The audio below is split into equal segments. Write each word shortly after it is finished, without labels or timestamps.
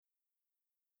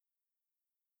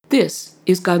This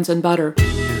is Guns and Butter.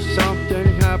 There's something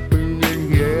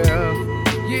happening here.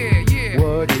 Yeah, yeah.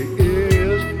 What it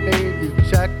is ain't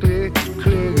exactly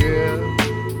clear.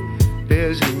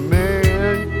 There's a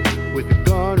man with a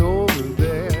gun over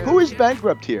there. Who is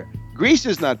bankrupt here? Greece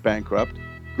is not bankrupt.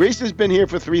 Greece has been here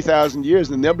for 3,000 years,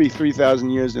 and there'll be 3,000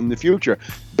 years in the future.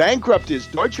 Bankrupt is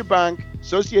Deutsche Bank,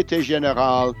 Société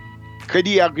Générale,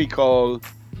 Crédit Agricole,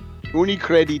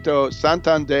 Unicredito,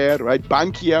 Santander, right?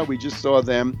 Bankia, we just saw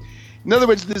them. In other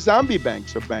words, the zombie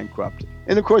banks are bankrupt.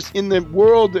 And of course, in the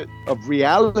world of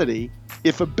reality,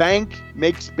 if a bank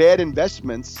makes bad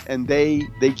investments and they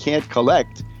can't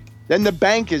collect, then the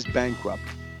bank is bankrupt.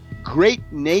 Great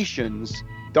nations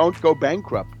don't go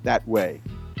bankrupt that way.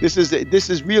 This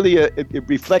is really it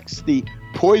reflects the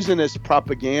poisonous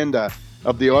propaganda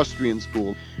of the Austrian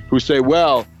school, who say,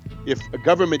 well, if a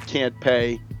government can't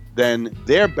pay, then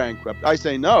they're bankrupt. I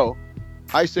say no.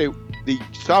 I say the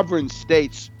sovereign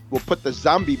states will put the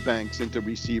zombie banks into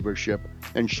receivership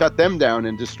and shut them down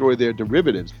and destroy their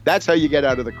derivatives. That's how you get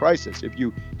out of the crisis. If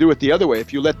you do it the other way,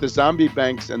 if you let the zombie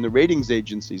banks and the ratings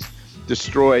agencies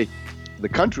destroy the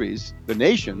countries, the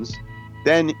nations,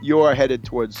 then you're headed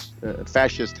towards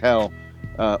fascist hell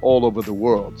all over the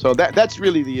world. So that's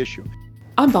really the issue.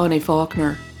 I'm Bonnie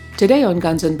Faulkner. Today on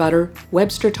Guns and Butter,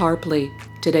 Webster Tarpley.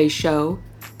 Today's show,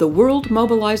 The World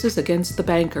Mobilizes Against the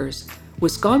Bankers,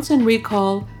 Wisconsin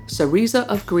Recall, Syriza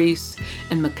of Greece,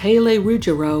 and Michele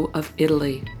Ruggiero of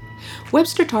Italy.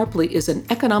 Webster Tarpley is an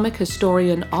economic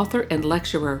historian, author, and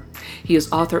lecturer. He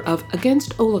is author of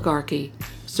Against Oligarchy,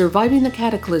 Surviving the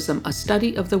Cataclysm, A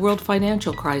Study of the World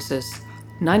Financial Crisis,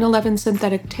 9/11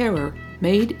 Synthetic Terror,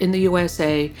 Made in the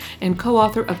USA, and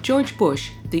co-author of George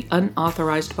Bush, The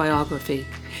Unauthorized Biography.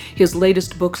 His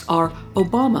latest books are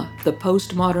Obama, The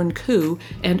Postmodern Coup,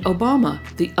 and Obama,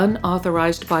 The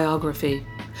Unauthorized Biography.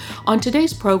 On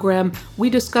today's program, we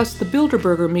discuss the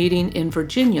Bilderberger meeting in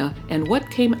Virginia and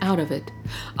what came out of it,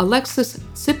 Alexis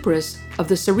Tsipras of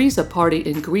the Syriza party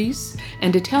in Greece,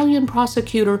 and Italian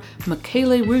prosecutor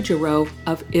Michele Ruggiero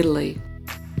of Italy.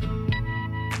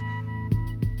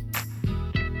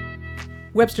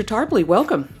 Webster Tarpley,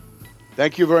 welcome.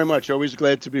 Thank you very much. Always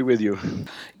glad to be with you.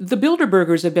 The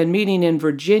Bilderbergers have been meeting in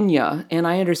Virginia, and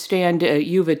I understand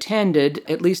you've attended,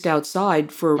 at least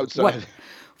outside, for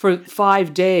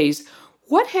 5 days.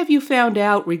 What have you found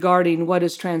out regarding what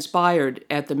has transpired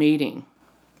at the meeting?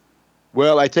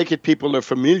 Well, I take it people are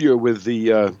familiar with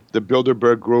the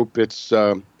Bilderberg group. It's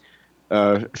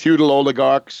feudal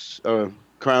oligarchs,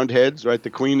 crowned heads, right? The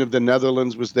Queen of the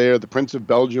Netherlands was there. The Prince of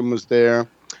Belgium was there.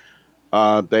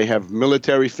 They have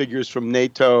military figures from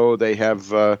NATO. They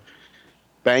have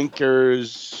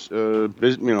bankers.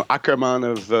 Ackermann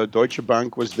of Deutsche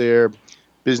Bank was there.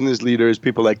 Business leaders,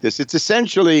 people like this. It's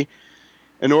essentially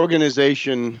an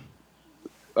organization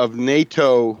of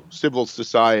NATO civil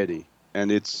society,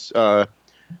 and it's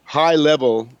high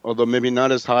level, although maybe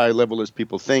not as high level as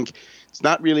people think. It's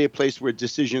not really a place where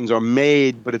decisions are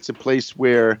made, but it's a place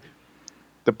where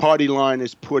the party line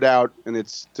is put out and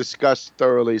it's discussed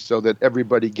thoroughly so that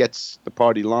everybody gets the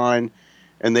party line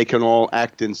and they can all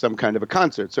act in some kind of a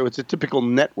concert. So it's a typical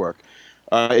network.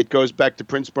 It goes back to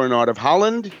Prince Bernhard of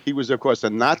Holland. He was, of course, a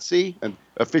Nazi, an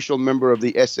official member of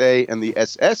the SA and the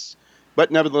SS, but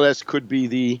nevertheless could be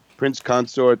the prince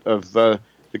consort of the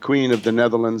Queen of the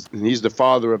Netherlands. And he's the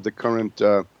father of the current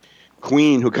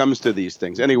queen who comes to these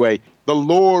things. Anyway, the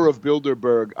lore of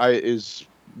Bilderberg is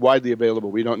widely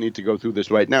available. We don't need to go through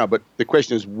this right now. But the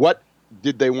question is, what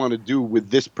did they want to do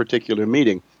with this particular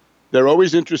meeting? They're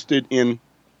always interested in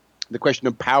the question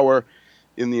of power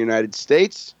in the United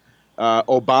States.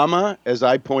 Obama, as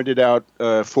I pointed out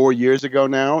 4 years ago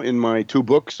now in my two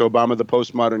books, Obama, the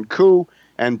Postmodern Coup,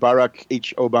 and Barack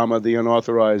H. Obama, the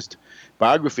Unauthorized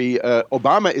Biography,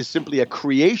 Obama is simply a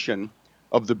creation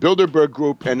of the Bilderberg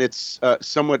Group and its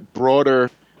somewhat broader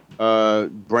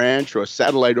branch or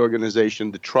satellite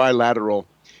organization, the Trilateral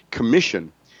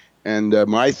Commission. And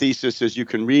my thesis, as you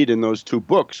can read in those two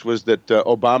books, was that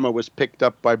Obama was picked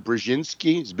up by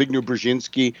Brzezinski, Zbigniew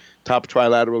Brzezinski, top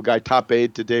trilateral guy, top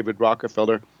aide to David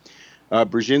Rockefeller.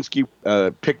 Brzezinski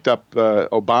picked up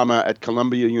Obama at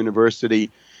Columbia University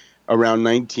around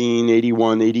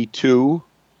 1981-82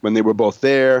 when they were both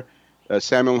there.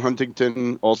 Samuel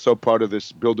Huntington, also part of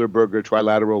this Bilderberger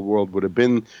trilateral world, would have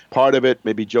been part of it.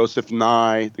 Maybe Joseph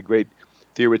Nye, the great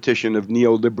theoretician of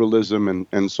neoliberalism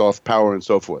and soft power and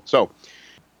so forth. So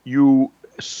you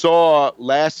saw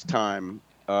last time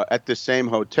at the same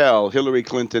hotel, Hillary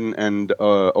Clinton and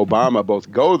Obama both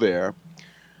go there.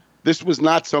 This was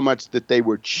not so much that they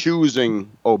were choosing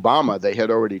Obama. They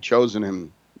had already chosen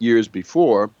him years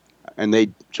before, and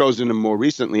they'd chosen him more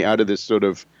recently out of this sort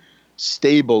of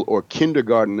stable or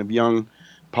kindergarten of young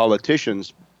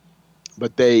politicians,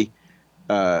 but they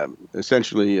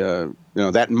essentially,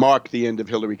 that marked the end of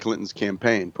Hillary Clinton's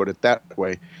campaign, put it that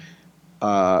way.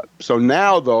 So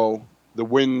now, though, the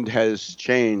wind has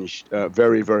changed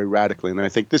very, very radically. And I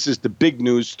think this is the big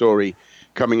news story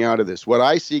coming out of this. What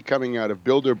I see coming out of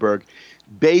Bilderberg,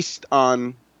 based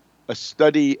on a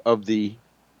study of the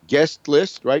guest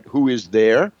list, right? Who is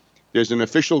there? There's an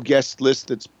official guest list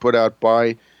that's put out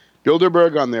by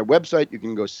Bilderberg on their website. You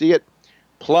can go see it.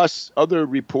 Plus other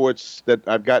reports that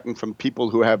I've gotten from people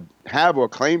who have or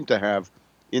claim to have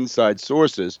inside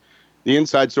sources. The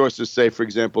inside sources say, for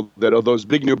example, that although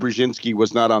Zbigniew Brzezinski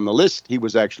was not on the list, he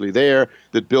was actually there,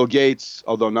 that Bill Gates,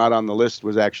 although not on the list,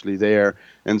 was actually there,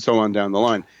 and so on down the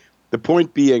line. The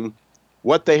point being,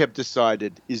 what they have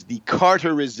decided is the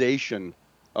Carterization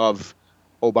of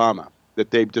Obama,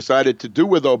 that they've decided to do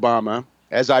with Obama,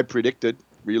 as I predicted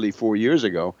really 4 years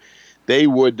ago. They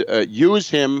would use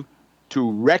him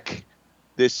to wreck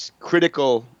this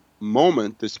critical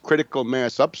moment, this critical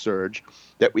mass upsurge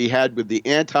that we had with the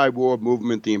anti-war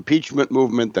movement, the impeachment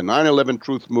movement, the 9/11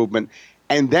 truth movement,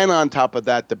 and then on top of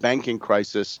that, the banking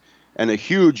crisis and a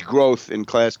huge growth in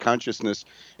class consciousness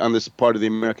on this part of the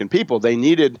American people. They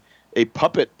needed a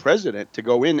puppet president to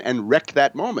go in and wreck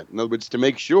that moment. In other words, to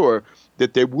make sure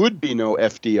that there would be no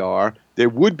FDR, there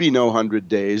would be no 100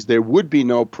 days, there would be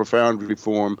no profound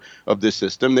reform of the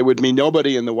system. There would be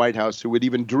nobody in the White House who would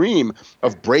even dream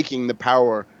of breaking the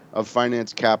power of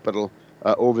finance capital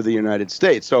over the United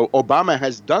States. So Obama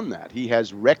has done that. He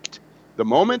has wrecked the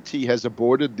moment. He has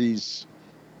aborted these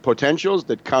potentials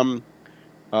that come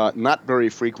not very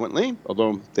frequently,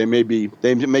 although they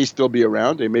may still be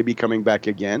around. They may be coming back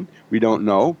again. We don't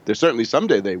know. There's certainly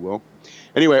someday they will.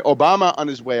 Anyway, Obama on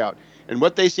his way out. And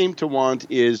what they seem to want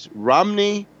is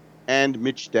Romney and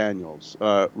Mitch Daniels.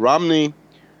 Romney,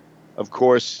 of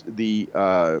course, the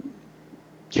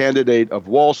candidate of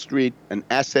Wall Street, an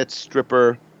asset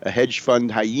stripper, a hedge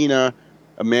fund hyena,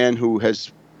 a man who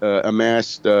has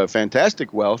amassed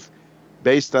fantastic wealth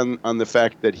based on the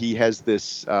fact that he has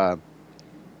this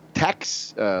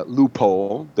tax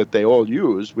loophole that they all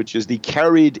use, which is the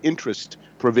carried interest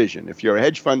provision. If you're a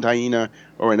hedge fund hyena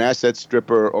or an asset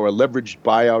stripper or a leveraged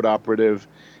buyout operative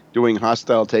doing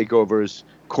hostile takeovers,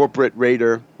 corporate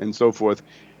raider, and so forth,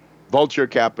 vulture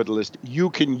capitalist, you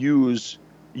can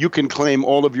claim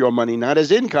all of your money, not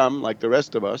as income like the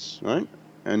rest of us, right?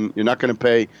 And you're not going to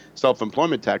pay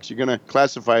self-employment tax. You're going to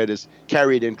classify it as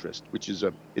carried interest, which is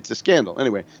it's a scandal.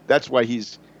 Anyway, that's why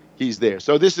he's there.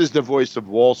 So this is the voice of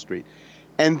Wall Street.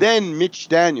 And then Mitch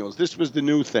Daniels, this was the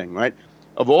new thing, right?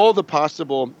 Of all the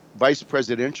possible vice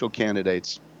presidential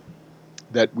candidates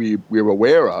that we're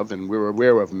aware of, and we're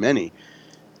aware of many,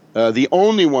 the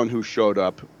only one who showed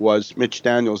up was Mitch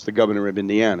Daniels, the governor of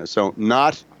Indiana. So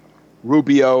not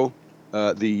Rubio,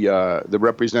 the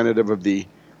representative of the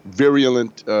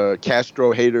virulent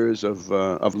Castro haters of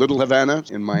Little Havana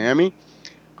in Miami,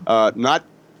 not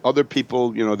other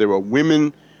people. There were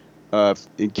women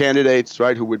in candidates,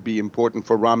 right, who would be important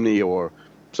for Romney, or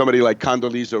somebody like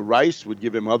Condoleezza Rice would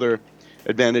give him other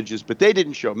advantages, but they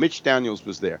didn't show. Mitch Daniels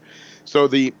was there. So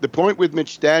the point with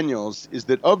Mitch Daniels is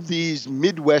that of these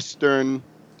Midwestern,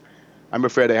 I'm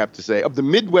afraid I have to say, of the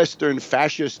Midwestern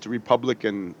fascist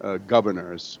Republican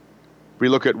governors, we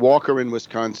look at Walker in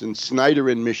Wisconsin, Snyder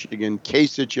in Michigan,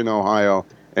 Kasich in Ohio,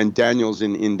 and Daniels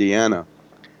in Indiana.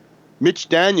 Mitch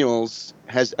Daniels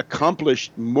has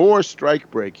accomplished more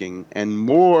strikebreaking and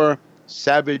more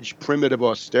savage, primitive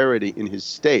austerity in his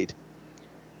state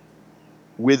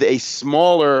with a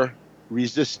smaller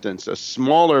resistance, a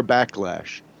smaller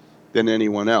backlash than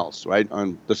anyone else, right?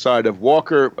 On the side of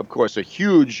Walker, of course, a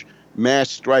huge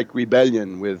mass strike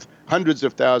rebellion with hundreds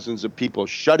of thousands of people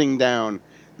shutting down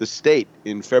the state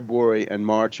in February and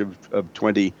March of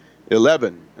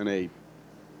 2011, and a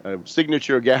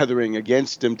signature gathering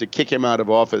against him to kick him out of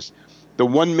office. The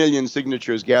 1 million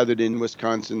signatures gathered in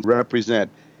Wisconsin represent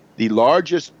the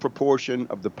largest proportion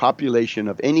of the population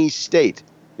of any state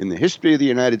in the history of the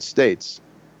United States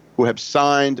who have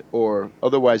signed or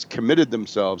otherwise committed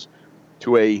themselves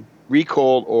to a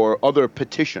recall or other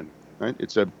petition, right?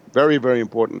 It's a very, very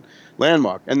important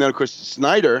landmark. And then, of course,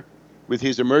 Snyder, with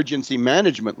his emergency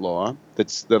management law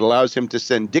that allows him to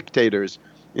send dictators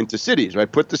into cities,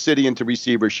 right? Put the city into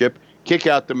receivership, kick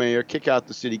out the mayor, kick out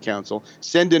the city council,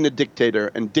 send in a dictator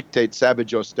and dictate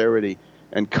savage austerity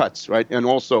and cuts, right? And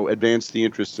also advance the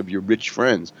interests of your rich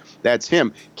friends. That's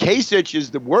him. Kasich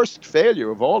is the worst failure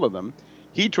of all of them.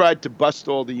 He tried to bust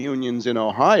all the unions in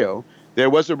Ohio. There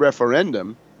was a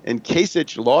referendum, and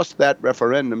Kasich lost that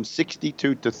referendum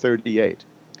 62 to 38.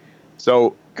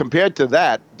 So compared to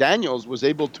that, Daniels was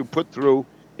able to put through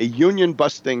a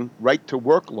union-busting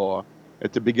right-to-work law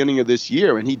at the beginning of this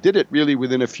year, and he did it really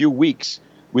within a few weeks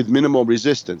with minimal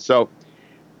resistance. So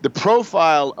the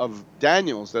profile of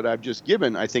Daniels that I've just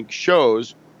given, I think,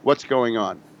 shows what's going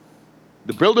on.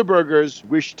 The Bilderbergers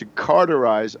wish to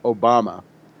Carterize Obama,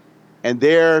 and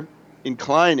they're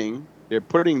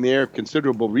putting their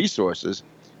considerable resources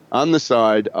on the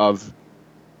side of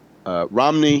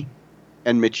Romney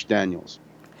and Mitch Daniels.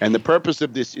 And the purpose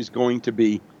of this is going to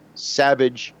be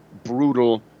savage,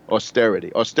 brutal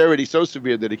austerity. Austerity so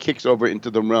severe that it kicks over into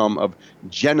the realm of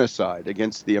genocide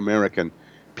against the American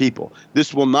people.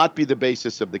 This will not be the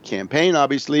basis of the campaign,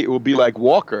 obviously. It will be like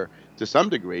Walker to some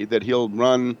degree, that he'll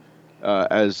run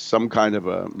as some kind of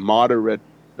a moderate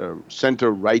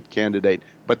center-right candidate.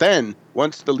 But then,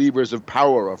 once the levers of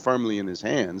power are firmly in his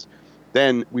hands,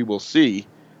 then we will see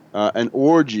an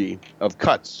orgy of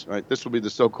cuts, right? This will be the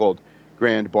so-called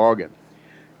grand bargain.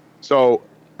 So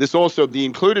this also, the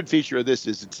included feature of this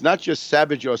is it's not just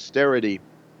savage austerity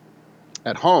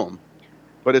at home,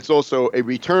 but it's also a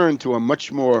return to a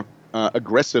much more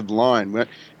aggressive line.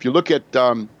 If you look at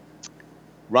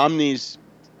Romney's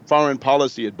foreign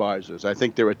policy advisors, I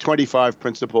think there are 25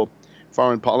 principal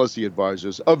foreign policy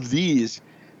advisors. Of these,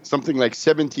 something like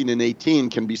 17 and 18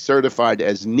 can be certified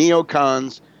as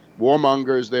neocons,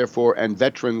 warmongers, therefore, and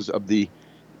veterans of the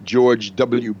George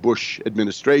W. Bush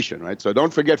administration, right? So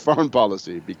don't forget foreign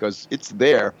policy, because it's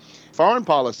there. Foreign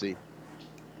policy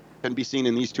can be seen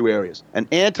in these two areas. An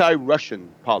anti-Russian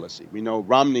policy. We know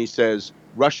Romney says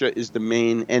Russia is the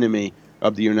main enemy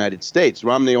of the United States.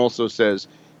 Romney also says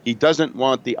he doesn't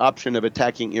want the option of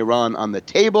attacking Iran on the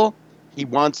table. He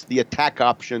wants the attack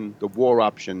option, the war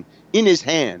option, in his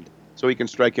hand so he can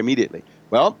strike immediately.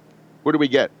 Well, what do we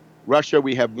get? Russia,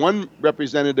 we have one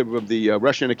representative of the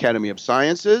Russian Academy of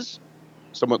Sciences,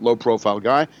 somewhat low-profile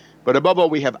guy. But above all,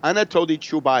 we have Anatoly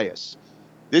Chubais.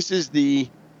 This is the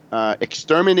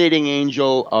exterminating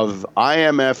angel of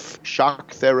IMF,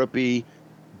 shock therapy,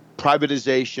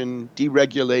 privatization,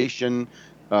 deregulation,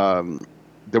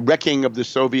 the wrecking of the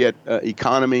Soviet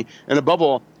economy, and above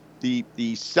all,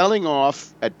 the selling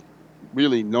off at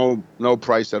really no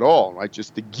price at all, right?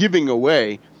 Just the giving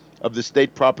away of the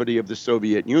state property of the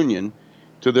Soviet Union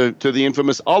to the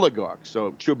infamous oligarchs.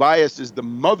 So Chubais is the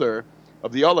mother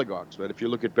of the oligarchs, right? If you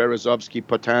look at Berezovsky,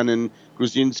 Potanin,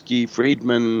 Gruzinski,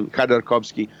 Friedman,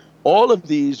 Khodorkovsky, all of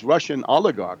these Russian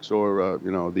oligarchs, or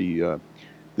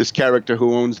this character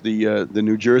who owns the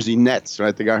New Jersey Nets,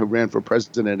 right? The guy who ran for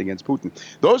president against Putin.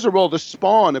 Those are all the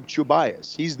spawn of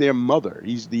Chubais. He's their mother.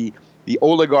 He's the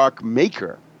oligarch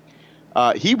maker.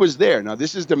 He was there. Now,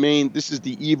 this is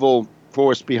the evil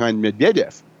force behind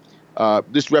Medvedev.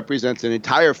 This represents an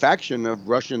entire faction of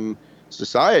Russian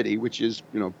society, which is,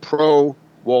 pro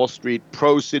Wall Street,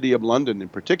 pro City of London in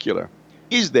particular.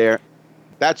 He's there.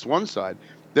 That's one side.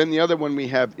 Then the other one we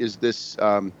have is this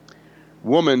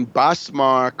woman,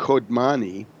 Basmar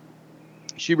Kodmani.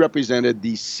 She represented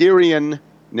the Syrian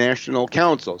National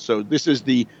Council. So this is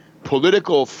the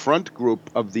political front group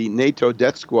of the NATO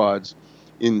death squads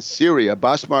in Syria.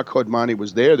 Basmar Kodmani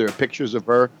was there. There are pictures of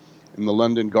her in the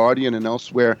London Guardian and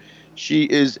elsewhere. She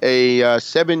is a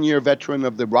 7-year veteran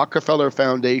of the Rockefeller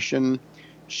Foundation.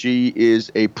 She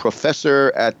is a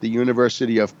professor at the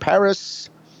University of Paris,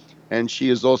 and she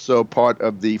is also part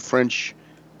of the French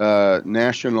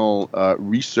National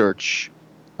Research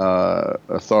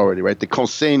Authority, right? The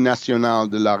Conseil National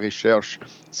de la Recherche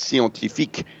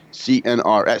Scientifique,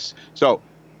 CNRS. So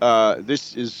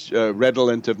this is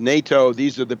redolent of NATO.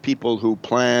 These are the people who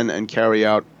plan and carry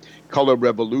out color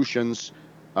revolutions.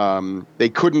 They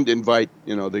couldn't invite,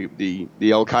 the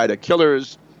Al-Qaeda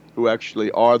killers, who actually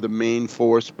are the main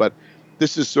force, but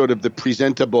this is sort of the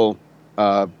presentable,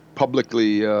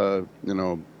 publicly,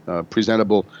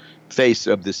 presentable face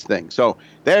of this thing. So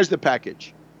there's the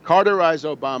package. Carterize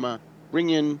Obama, bring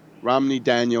in Romney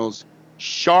Daniels,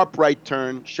 sharp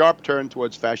turn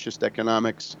towards fascist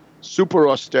economics, super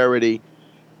austerity,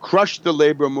 crush the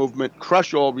labor movement,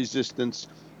 crush all resistance,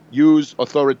 use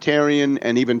authoritarian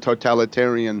and even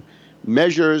totalitarian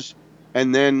measures,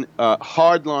 and then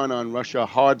hard line on Russia,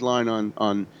 hard line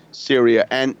on Syria,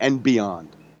 and beyond.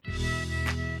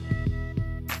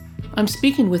 I'm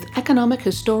speaking with economic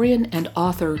historian and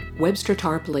author Webster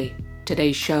Tarpley.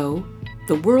 Today's show,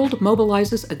 The World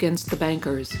Mobilizes Against the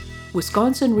Bankers,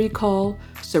 Wisconsin Recall,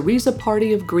 Syriza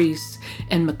Party of Greece,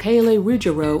 and Michele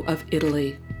Ruggiero of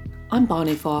Italy. I'm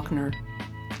Bonnie Faulkner.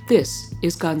 This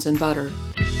is Guns and Butter.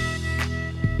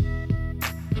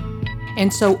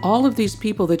 And so all of these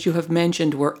people that you have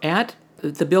mentioned were at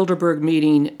the Bilderberg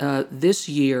meeting this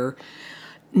year.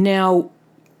 Now,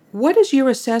 What is your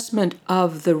assessment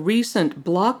of the recent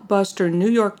blockbuster New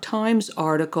York Times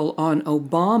article on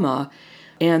Obama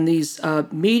and these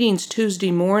meetings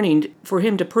Tuesday morning for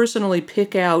him to personally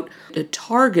pick out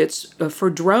targets for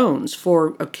drones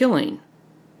for killing?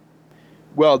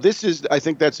 Well, I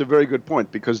think that's a very good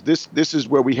point, because this is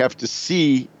where we have to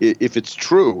see if it's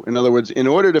true. In other words, in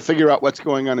order to figure out what's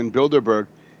going on in Bilderberg,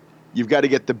 you've got to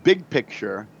get the big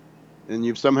picture, and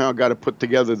you've somehow got to put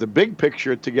together the big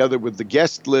picture together with the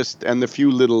guest list and the few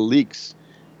little leaks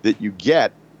that you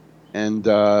get. And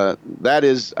that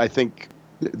is, I think,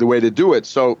 the way to do it.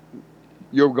 So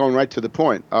you're going right to the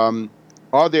point.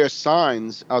 Are there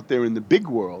signs out there in the big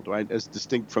world, right, as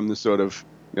distinct from the sort of,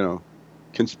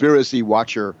 conspiracy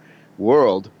watcher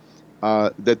world,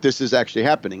 that this is actually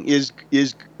happening? Is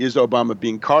Obama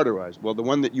being Carterized? Well, the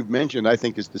one that you've mentioned, I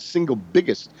think, is the single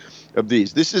biggest of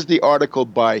these. This is the article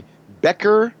by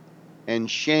Becker and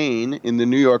Shane in the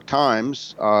New York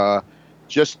Times,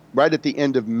 just right at the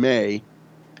end of May,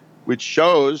 which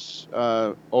shows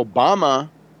Obama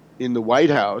in the White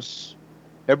House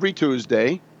every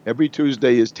Tuesday. Every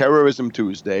Tuesday is Terrorism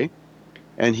Tuesday.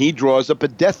 And he draws up a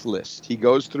death list. He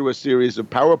goes through a series of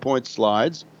PowerPoint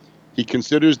slides. He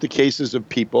considers the cases of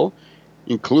people,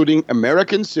 including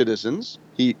American citizens.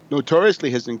 He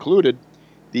notoriously has included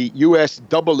the U.S.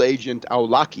 double agent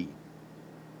Awlaki,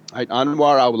 right?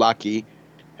 Anwar Awlaki,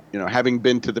 having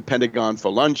been to the Pentagon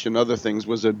for lunch and other things,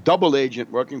 was a double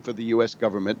agent working for the U.S.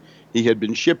 government. He had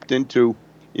been shipped into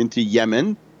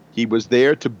Yemen. He was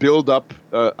there to build up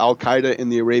Al-Qaeda in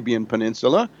the Arabian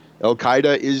Peninsula.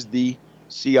 Al-Qaeda is the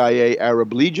CIA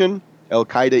Arab Legion.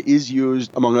 Al-Qaeda is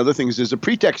used, among other things, as a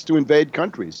pretext to invade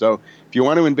countries. So if you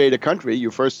want to invade a country,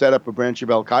 you first set up a branch of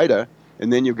Al-Qaeda,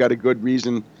 and then you've got a good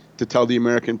reason to tell the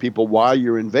American people why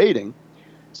you're invading.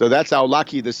 So that's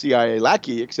Awlaki, the CIA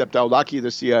lackey, except Awlaki,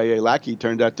 the CIA lackey,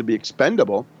 turned out to be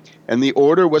expendable, and the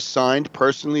order was signed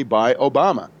personally by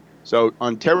Obama. So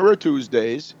on Terror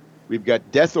Tuesdays, we've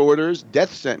got death orders,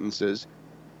 death sentences,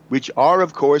 which are,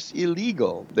 of course,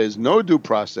 illegal. There's no due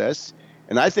process.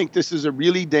 And I think this is a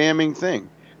really damning thing.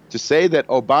 To say that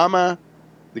Obama,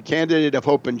 the candidate of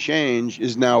hope and change,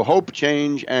 is now hope,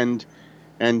 change, and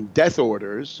death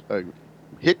orders,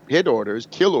 hit orders,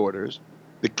 kill orders.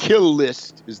 The kill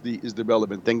list is the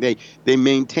relevant thing. They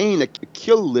maintain a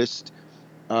kill list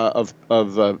of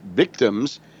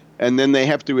victims, and then they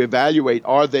have to evaluate,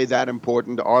 are they that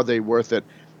important, are they worth it,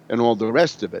 and all the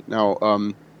rest of it.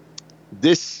 Now,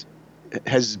 this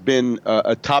has been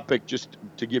a topic, just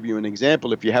to give you an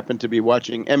example, if you happen to be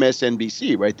watching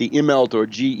MSNBC, right, the Immelt or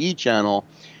GE channel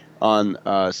on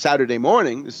Saturday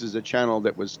morning. This is a channel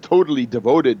that was totally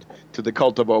devoted to the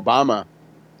cult of Obama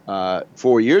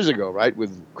 4 years ago, right,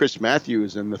 with Chris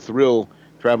Matthews and the thrill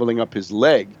traveling up his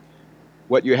leg.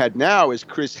 What you had now is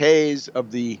Chris Hayes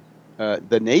of the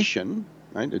Nation,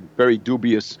 right, a very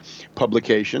dubious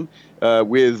publication,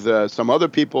 with some other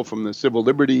people from the civil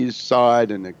liberties side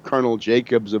and Colonel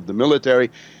Jacobs of the military.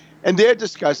 And they're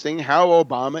discussing how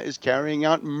Obama is carrying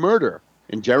out murder.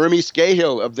 And Jeremy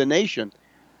Scahill of The Nation,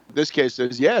 in this case,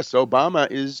 says, yes, Obama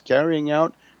is carrying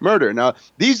out murder. Now,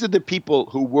 these are the people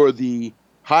who were the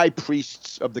high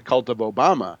priests of the cult of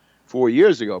Obama 4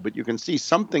 years ago. But you can see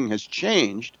something has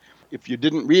changed. If you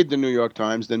didn't read the New York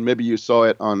Times, then maybe you saw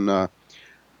it on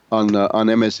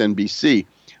MSNBC.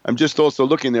 I'm just also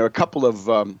looking. There are a couple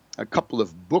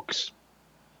of books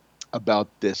about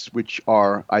this, which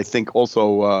are, I think,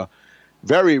 also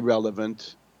very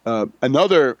relevant.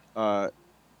 Another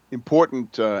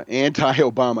important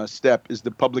anti-Obama step is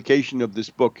the publication of this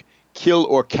book, Kill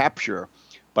or Capture,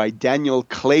 by Daniel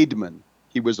Klaidman.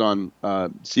 He was on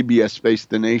CBS Face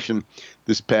the Nation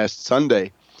this past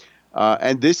Sunday.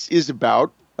 And this is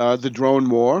about the drone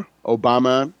war,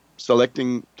 Obama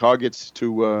selecting targets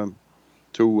to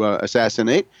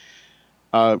assassinate,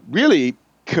 really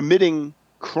committing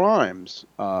crimes,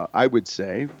 I would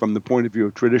say, from the point of view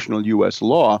of traditional U.S.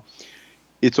 law.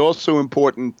 It's also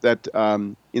important that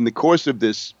in the course of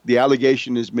this, the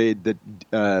allegation is made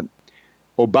that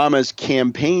Obama's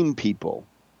campaign people,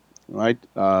 right,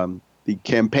 the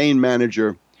campaign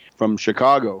manager from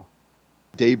Chicago,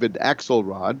 David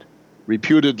Axelrod,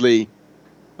 reputedly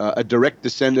a direct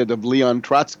descendant of Leon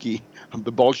Trotsky of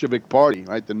the Bolshevik Party,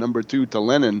 right, the number 2 to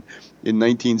Lenin in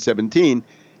 1917,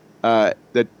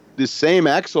 that this same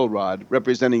Axelrod,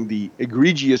 representing the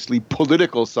egregiously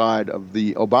political side of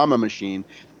the Obama machine,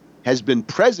 has been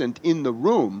present in the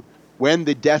room when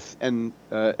the death and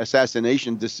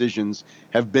assassination decisions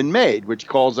have been made, which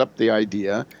calls up the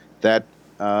idea that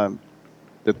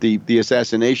the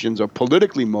assassinations are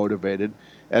politically motivated,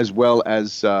 as well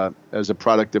as a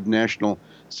product of national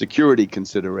security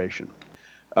consideration.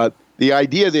 The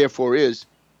idea, therefore, is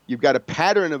you've got a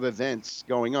pattern of events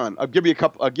going on. I'll give you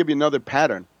another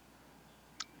pattern.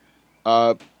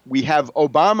 We have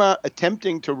Obama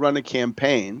attempting to run a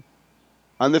campaign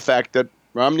on the fact that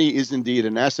Romney is indeed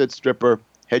an asset stripper,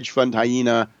 hedge fund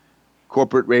hyena,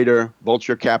 corporate raider,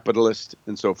 vulture capitalist,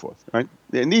 and so forth. Right?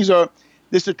 And this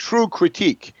is a true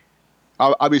critique.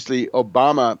 Obviously,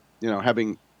 Obama,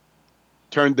 having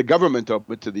turned the government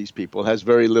over to these people, has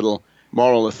very little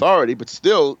moral authority, but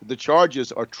still the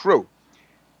charges are true.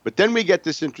 But then we get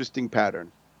this interesting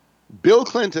pattern. Bill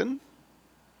Clinton,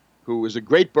 who was a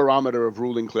great barometer of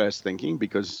ruling class thinking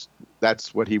because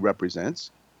that's what he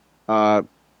represents,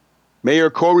 Mayor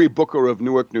Cory Booker of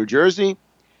Newark, New Jersey,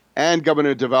 and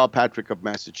Governor Deval Patrick of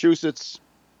Massachusetts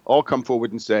all come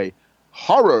forward and say,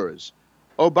 horrors,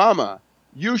 Obama,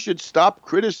 you should stop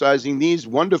criticizing these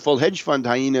wonderful hedge fund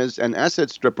hyenas and asset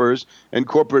strippers and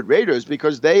corporate raiders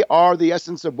because they are the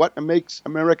essence of what makes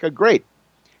America great.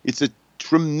 It's a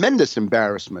tremendous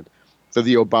embarrassment for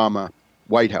the Obama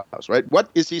White House, right? What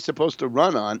is he supposed to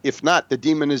run on if not the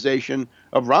demonization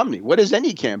of Romney? What is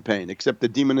any campaign except the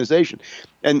demonization?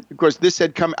 And, of course, this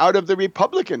had come out of the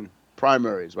Republican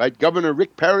primaries, right? Governor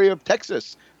Rick Perry of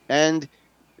Texas and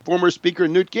former Speaker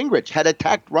Newt Gingrich had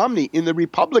attacked Romney in the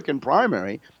Republican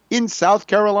primary in South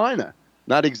Carolina,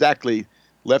 not exactly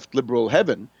left liberal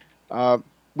heaven,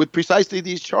 with precisely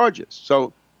these charges.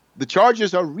 So the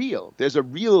charges are real. There's a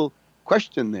real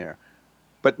question there.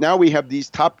 But now we have these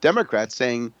top Democrats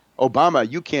saying,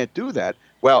 Obama, you can't do that.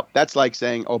 Well, that's like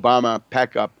saying, Obama,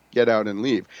 pack up, get out and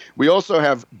leave. We also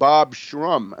have Bob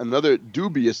Shrum, another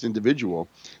dubious individual.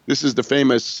 This is the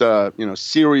famous,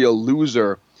 serial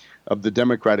loser of the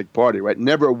Democratic Party, right?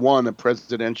 Never won a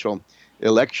presidential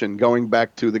election going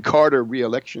back to the Carter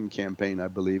re-election campaign, I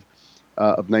believe,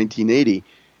 of 1980.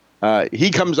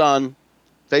 He comes on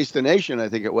Face the Nation, I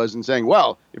think it was, and saying,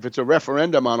 well, if it's a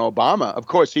referendum on Obama, of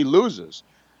course he loses.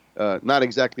 Not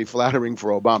exactly flattering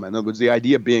for Obama. In other words, the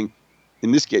idea being,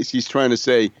 in this case, he's trying to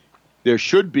say there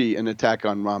should be an attack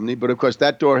on Romney, but of course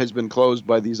that door has been closed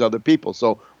by these other people.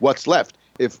 So what's left?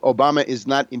 If Obama is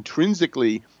not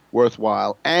intrinsically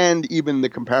worthwhile and even the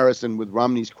comparison with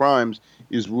Romney's crimes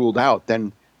is ruled out,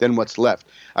 then what's left?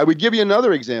 I would give you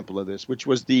another example of this, which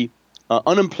was the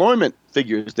unemployment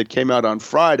figures that came out on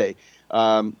Friday.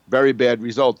 Very bad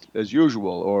result as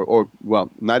usual, or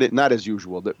not as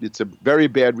usual. It's a very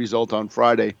bad result on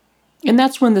Friday. And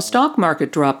that's when the stock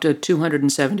market dropped to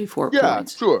 274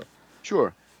 points. Yeah,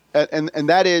 sure. And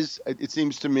that is, it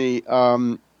seems to me,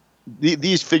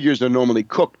 these figures are normally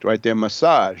cooked, right? They're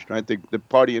massaged, right? The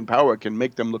party in power can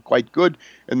make them look quite good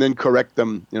and then correct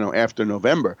them, after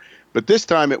November. But this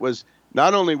time it was,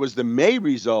 not only was the May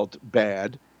result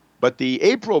bad, but the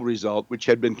April result, which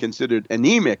had been considered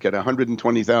anemic at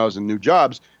 120,000 new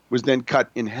jobs, was then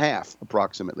cut in half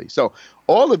approximately. So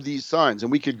all of these signs,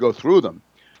 and we could go through them,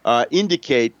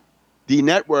 indicate the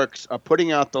networks are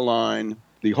putting out the line.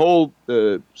 The whole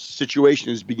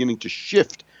situation is beginning to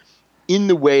shift in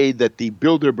the way that the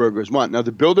Bilderbergers want. Now,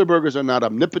 the Bilderbergers are not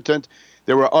omnipotent.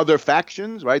 There were other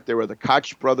factions, right? There were the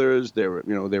Koch brothers. There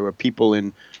were people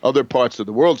in other parts of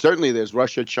the world. Certainly, there's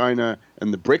Russia, China,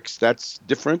 and the BRICS. That's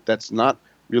different. That's not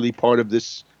really part of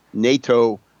this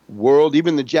NATO world.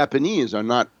 Even the Japanese are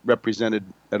not represented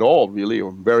at all, really,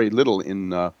 or very little in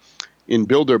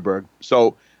Bilderberg.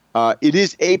 So it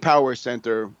is a power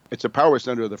center. It's a power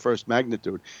center of the first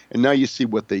magnitude. And now you see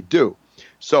what they do.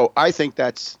 So I think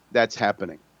that's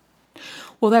happening.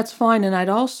 Well, that's fine. And I'd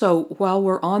also, while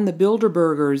we're on the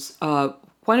Bilderbergers,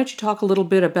 why don't you talk a little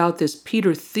bit about this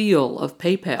Peter Thiel of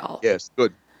PayPal? Yes,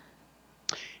 good.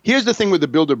 Here's the thing with the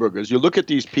Bilderbergers. You look at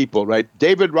these people, right?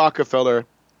 David Rockefeller,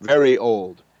 very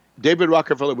old. David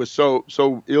Rockefeller was so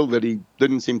ill that he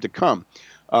didn't seem to come.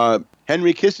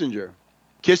 Henry Kissinger.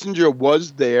 Kissinger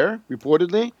was there,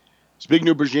 reportedly.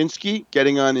 Zbigniew Brzezinski,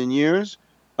 getting on in years.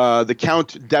 The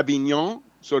Count d'Avignon,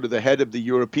 sort of the head of the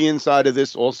European side of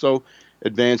this, also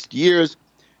advanced years.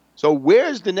 So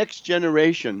where's the next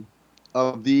generation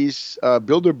of these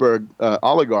Bilderberg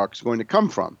oligarchs going to come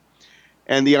from?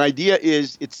 And the idea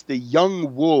is it's the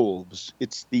young wolves.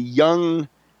 It's the young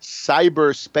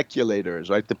cyber speculators,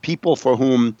 right? The people for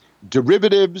whom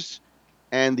derivatives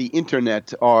and the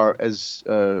internet are as,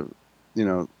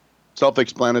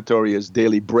 self-explanatory as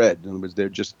daily bread. In other words, they're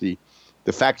just the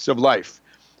facts of life.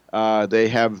 They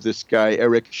have this guy,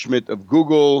 Eric Schmidt of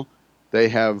Google. They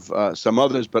have some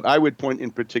others, but I would point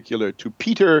in particular to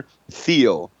Peter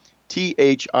Thiel,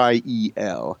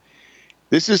 Thiel.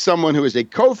 This is someone who is a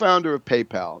co-founder of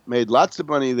PayPal, made lots of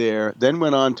money there, then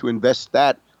went on to invest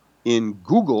that in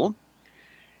Google.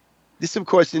 This, of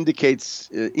course, indicates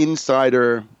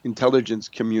insider intelligence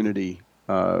community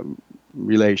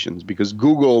relations, because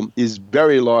Google is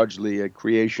very largely a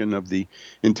creation of the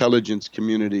intelligence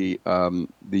community.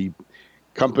 The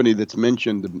company that's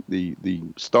mentioned, the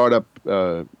startup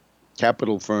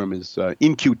capital firm, is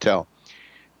In-Q-Tel.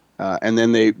 And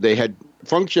then they had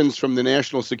functions from the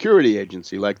National Security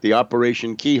Agency, like the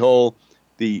Operation Keyhole,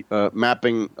 the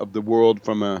mapping of the world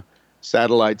from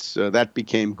satellites. That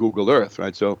became Google Earth,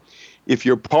 right? So if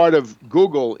you're part of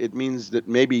Google, it means that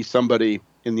maybe somebody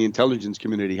in the intelligence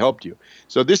community helped you.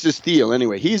 So this is Thiel.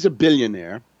 Anyway, he's a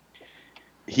billionaire.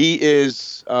 He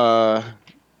is one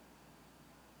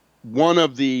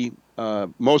of the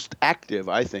most active,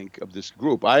 I think, of this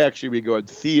group. I actually regard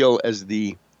Thiel as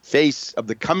the face of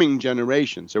the coming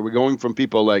generation. So we're going from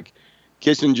people like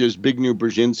Kissinger's Zbigniew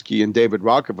Brzezinski and David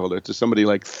Rockefeller to somebody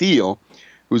like Thiel,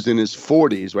 who's in his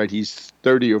 40s, right? He's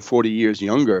 30 or 40 years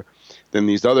younger than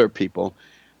these other people.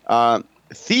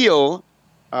 Thiel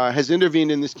has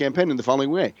intervened in this campaign in the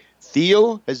following way.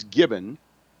 Thiel has given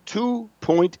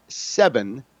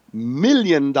 $2.7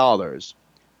 million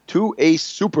to a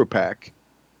super PAC,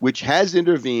 which has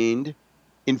intervened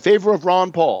in favor of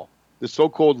Ron Paul, the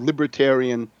so-called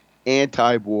libertarian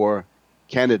anti-war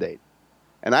candidate.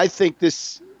 And I think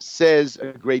this says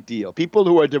a great deal. People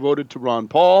who are devoted to Ron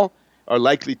Paul are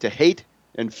likely to hate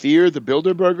and fear the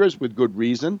Bilderbergers with good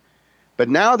reason. But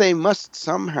now they must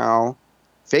somehow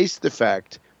face the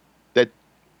fact that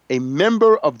a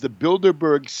member of the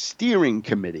Bilderberg steering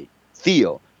committee,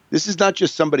 Thiel, this is not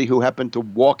just somebody who happened to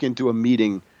walk into a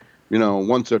meeting,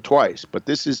 once or twice, but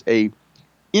this is a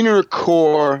inner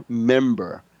core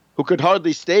member who could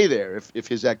hardly stay there if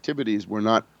his activities were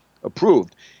not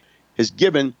approved, has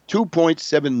given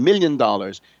 $2.7 million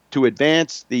to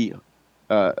advance the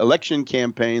election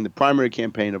campaign, the primary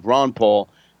campaign of Ron Paul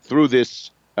through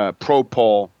this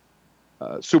pro-Paul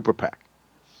super PAC.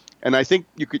 And I think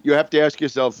you have to ask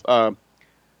yourself,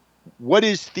 what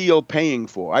is Thiel paying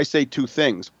for? I say two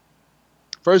things.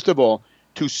 First of all,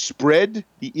 to spread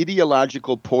the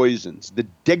ideological poisons, the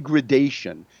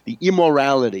degradation, the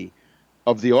immorality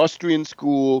of the Austrian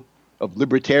school, of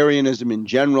libertarianism in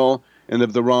general, and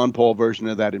of the Ron Paul version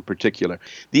of that in particular.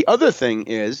 The other thing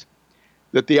is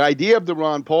that the idea of the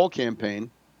Ron Paul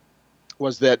campaign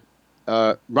was that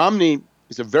Romney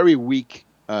is a very weak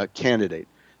candidate.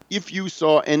 If you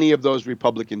saw any of those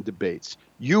Republican debates,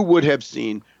 you would have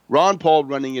seen Ron Paul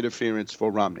running interference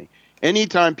for Romney.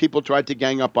 Anytime people tried to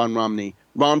gang up on Romney,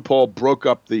 Ron Paul broke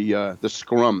up the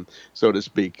scrum, so to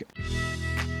speak.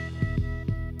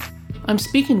 I'm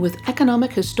speaking with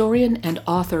economic historian and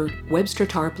author Webster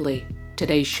Tarpley.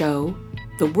 Today's show,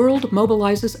 The World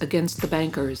Mobilizes Against the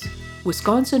Bankers,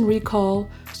 Wisconsin Recall,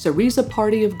 Syriza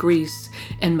Party of Greece,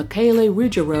 and Michele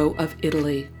Ruggiero of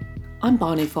Italy. I'm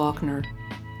Bonnie Faulkner.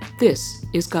 This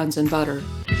is Guns and Butter.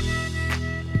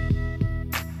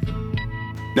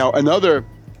 Now,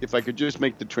 if I could just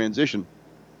make the transition,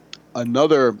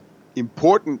 another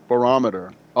important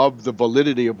barometer of the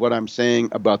validity of what I'm saying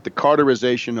about the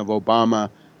Carterization of Obama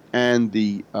and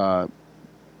the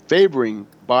favoring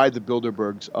by the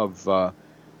Bilderbergs of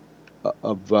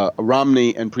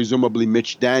Romney and presumably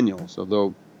Mitch Daniels,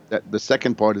 although the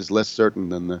second part is less certain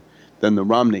than the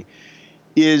Romney,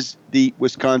 is the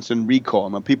Wisconsin recall.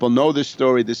 Now, people know this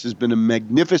story. This has been a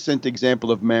magnificent example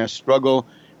of mass struggle.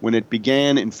 When it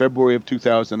began in February of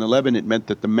 2011, it meant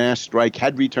that the mass strike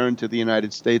had returned to the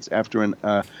United States after an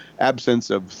absence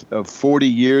of 40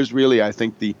 years, really. I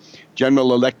think the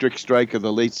General Electric strike of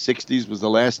the late 60s was the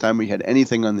last time we had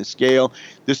anything on this scale.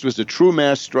 This was a true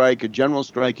mass strike, a general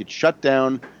strike. It shut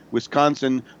down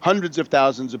Wisconsin. Hundreds of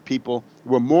thousands of people.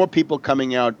 There were more people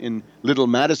coming out in Little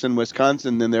Madison,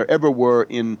 Wisconsin than there ever were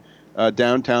in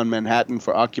downtown Manhattan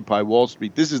for Occupy Wall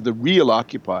Street. This is the real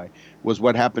Occupy, was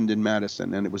what happened in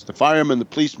Madison. And it was the firemen, the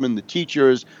policemen, the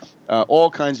teachers,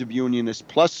 all kinds of unionists,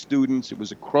 plus students. It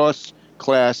was a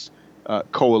cross-class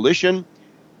coalition.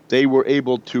 They were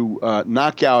able to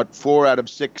knock out 4 out of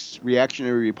 6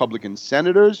 reactionary Republican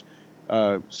senators.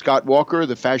 Scott Walker,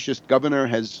 the fascist governor,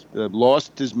 has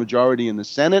lost his majority in the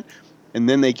Senate. And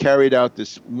then they carried out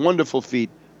this wonderful feat,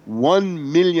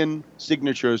 1 million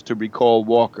signatures to recall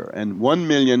Walker. And 1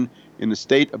 million in a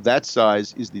state of that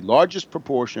size is the largest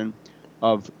proportion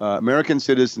of American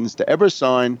citizens to ever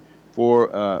sign for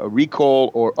a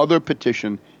recall or other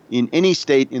petition in any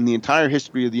state in the entire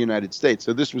history of the United States.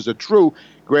 So this was a true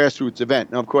grassroots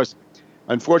event. Now, of course,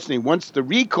 unfortunately, once the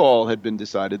recall had been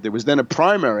decided, there was then a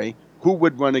primary who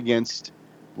would run against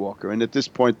Walker. And at this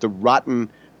point, the rotten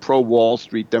pro-Wall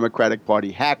Street Democratic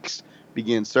Party hacks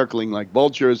began circling like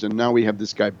vultures. And now we have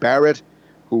this guy Barrett,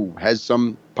 who has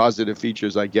some positive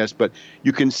features, I guess. But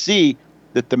you can see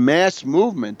that the mass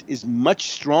movement is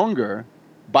much stronger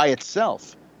by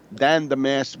itself than the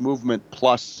mass movement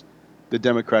plus the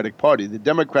Democratic Party. The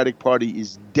Democratic Party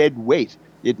is dead weight.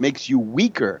 It makes you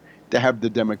weaker to have the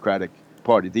Democratic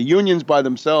Party. The unions by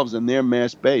themselves and their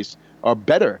mass base are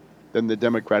better than the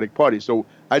Democratic Party. So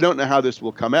I don't know how this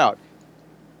will come out.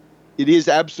 It is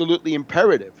absolutely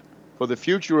imperative for the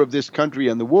future of this country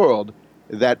and the world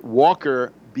that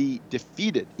Walker be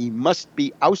defeated. He must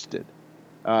be ousted.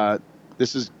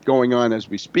 This is going on as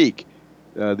we speak.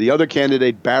 The other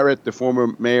candidate, Barrett, the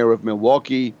former mayor of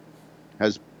Milwaukee,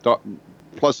 has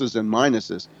pluses and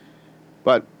minuses.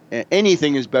 But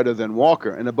anything is better than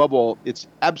Walker. And above all, it's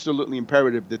absolutely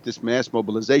imperative that this mass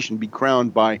mobilization be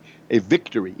crowned by a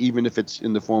victory, even if it's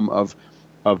in the form of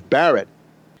Barrett.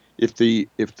 If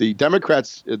the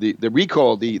Democrats, the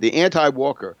recall, the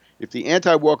anti-Walker, if the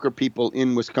anti-Walker people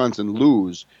in Wisconsin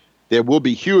lose, there will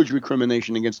be huge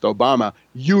recrimination against Obama.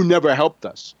 You never helped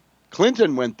us.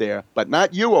 Clinton went there, but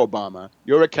not you, Obama.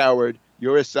 You're a coward.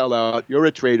 You're a sellout. You're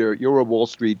a traitor. You're a Wall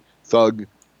Street thug.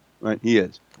 Right? He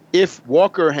is. If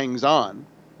Walker hangs on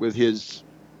with his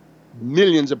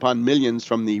millions upon millions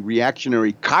from the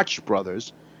reactionary Koch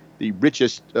brothers, the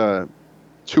richest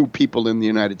two people in the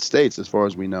United States, as far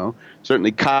as we know,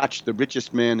 certainly Koch, the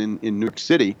richest man in New York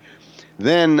City,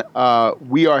 then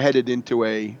we are headed into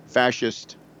a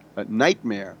fascist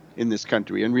nightmare in this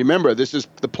country. And remember, this is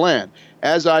the plan.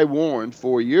 As I warned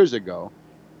 4 years ago,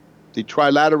 the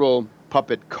trilateral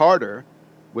puppet Carter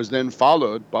was then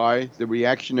followed by the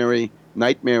reactionary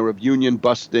nightmare of union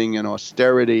busting and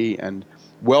austerity and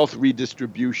wealth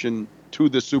redistribution to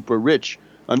the super rich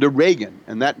under Reagan.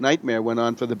 And that nightmare went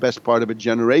on for the best part of a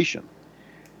generation.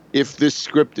 If this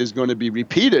script is going to be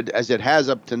repeated, as it has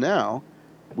up to now,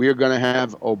 we are going to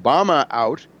have Obama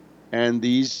out and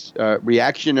these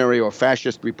reactionary or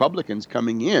fascist Republicans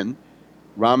coming in,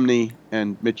 Romney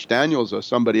and Mitch Daniels or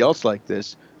somebody else like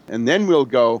this. And then we'll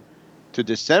go to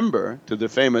December, to the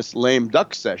famous lame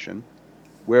duck session,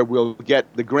 where we'll get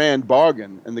the grand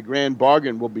bargain, and the grand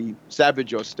bargain will be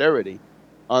savage austerity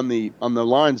on the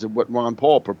lines of what Ron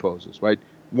Paul proposes, right?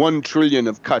 1 trillion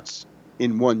of cuts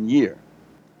in 1 year.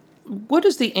 What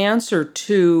is the answer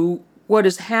to what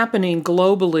is happening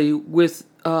globally with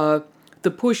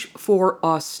the push for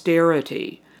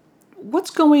austerity?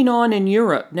 What's going on in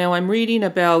Europe? Now, I'm reading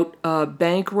about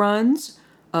bank runs,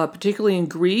 particularly in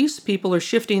Greece. People are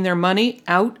shifting their money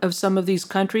out of some of these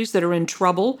countries that are in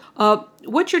trouble.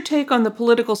 What's your take on the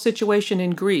political situation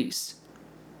in Greece?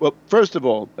 Well, first of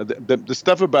all, the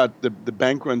stuff about the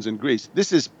bank runs in Greece,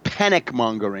 this is panic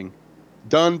mongering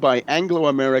done by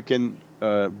Anglo-American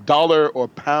dollar or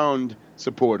pound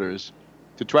supporters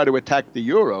to try to attack the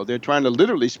euro. They're trying to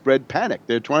literally spread panic.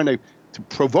 They're trying to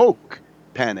provoke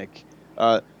panic.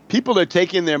 People are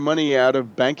taking their money out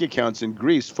of bank accounts in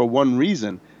Greece for one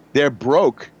reason. They're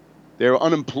broke, they're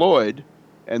unemployed,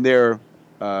 and their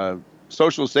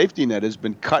social safety net has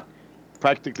been cut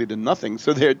practically to nothing.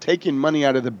 So they're taking money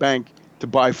out of the bank to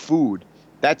buy food.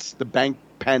 That's the bank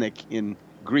panic in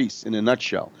Greece in a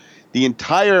nutshell. The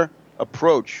entire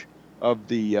approach of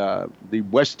the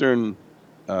Western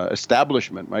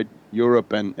establishment, right,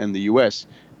 Europe and the U.S.,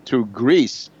 to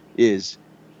Greece is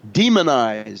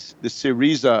demonize the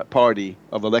Syriza party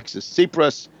of Alexis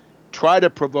Tsipras, try to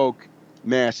provoke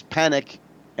mass panic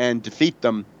and defeat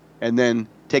them, and then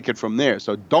take it from there.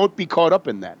 So don't be caught up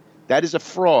in that. That is a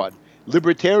fraud.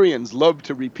 Libertarians love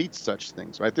to repeat such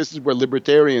things, right? This is where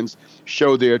libertarians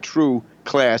show their true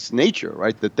class nature,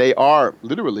 right? That they are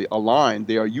literally aligned.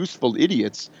 They are useful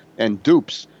idiots and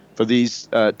dupes for these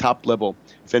top-level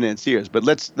financiers. But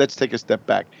let's take a step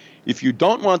back. If you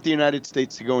don't want the United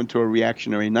States to go into a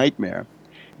reactionary nightmare,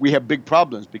 we have big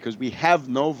problems because we have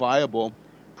no viable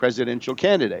presidential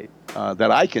candidate that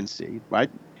I can see,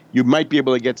 right? You might be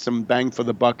able to get some bang for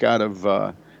the buck out of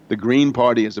the Green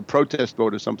Party as a protest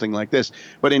vote or something like this.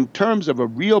 But in terms of a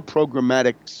real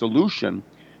programmatic solution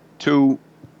to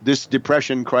this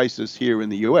depression crisis here in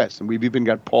the U.S., and we've even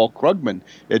got Paul Krugman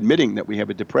admitting that we have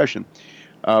a depression,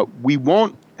 we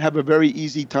won't have a very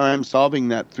easy time solving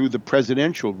that through the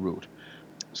presidential route.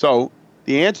 So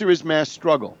the answer is mass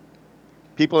struggle.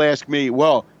 People ask me,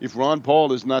 well, if Ron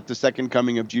Paul is not the second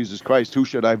coming of Jesus Christ, who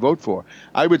should I vote for?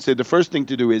 I would say the first thing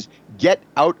to do is get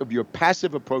out of your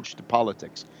passive approach to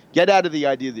politics. Get out of the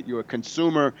idea that you're a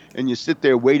consumer and you sit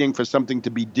there waiting for something to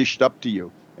be dished up to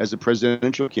you as a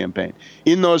presidential campaign.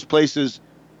 In those places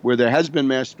where there has been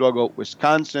mass struggle,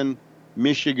 Wisconsin,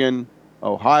 Michigan,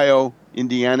 Ohio,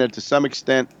 Indiana to some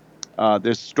extent,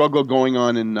 there's struggle going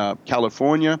on in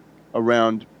California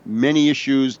around many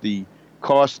issues, the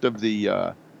cost of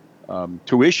the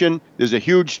tuition. There's a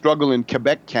huge struggle in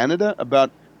Quebec, Canada,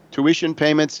 about tuition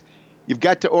payments. You've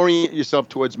got to orient yourself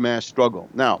towards mass struggle.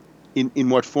 Now, in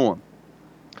what form?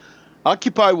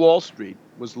 Occupy Wall Street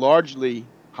was largely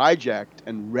hijacked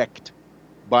and wrecked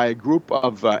by a group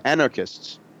of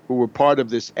anarchists who were part of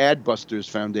this Adbusters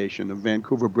Foundation of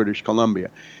Vancouver, British Columbia.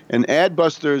 And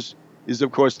Adbusters is,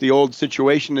 of course, the old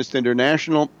Situationist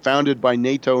International, founded by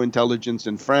NATO intelligence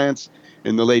in France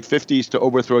in the late 50s to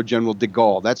overthrow General de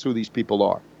Gaulle. That's who these people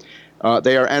are.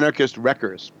 They are anarchist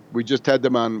wreckers. We just had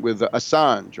them on with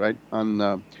Assange, right,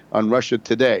 on Russia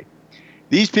Today.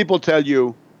 These people tell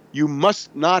you, you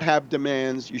must not have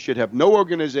demands. You should have no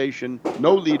organization,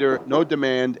 no leader, no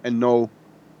demand, and no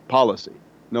policy,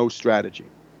 no strategy.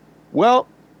 Well,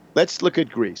 let's look at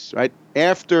Greece, right?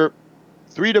 After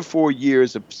 3 to 4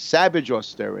 years of savage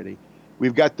austerity,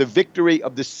 we've got the victory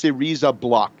of the Syriza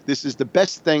bloc. This is the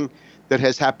best thing that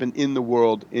has happened in the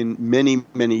world in many,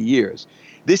 many years.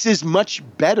 This is much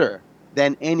better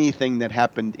than anything that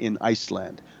happened in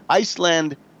Iceland.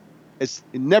 Iceland has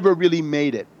never really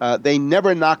made it. They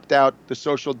never knocked out the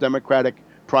social democratic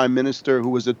prime minister who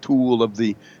was a tool of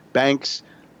the banks.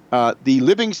 The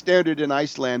living standard in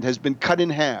Iceland has been cut in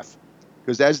half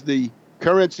because as the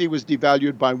currency was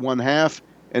devalued by 1/2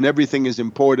 and everything is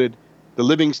imported, the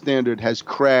living standard has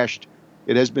crashed.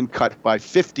 It has been cut by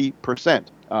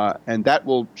 50%. And that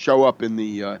will show up in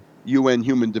the UN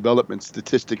Human Development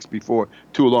statistics before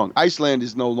too long. Iceland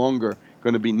is no longer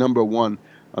going to be number one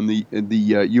on the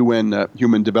UN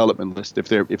Human Development list if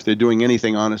they're doing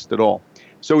anything honest at all.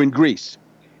 So in Greece,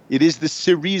 it is the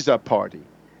Syriza party.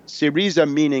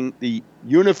 Syriza meaning the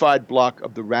unified bloc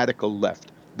of the radical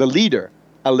left. The leader,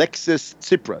 Alexis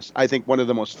Tsipras, I think one of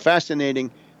the most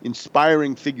fascinating,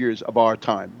 inspiring figures of our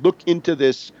time. Look into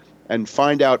this and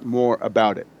find out more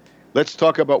about it. Let's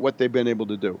talk about what they've been able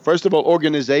to do. First of all,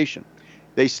 organization.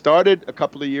 They started a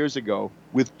couple of years ago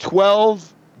with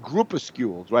 12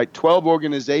 groupuscules, right? 12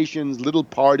 organizations, little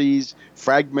parties,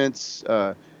 fragments,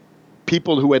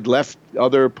 people who had left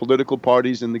other political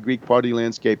parties in the Greek party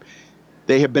landscape.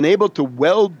 They have been able to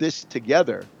weld this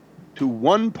together to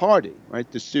one party, right,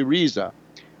 the Syriza.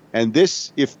 And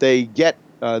this, if they get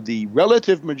the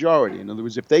relative majority, in other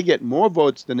words, if they get more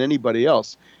votes than anybody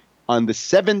else, on the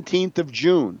 17th of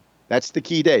June, that's the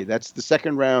key day. That's the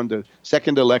second round, the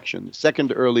second election, the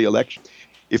second early election.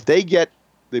 If they get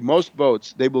the most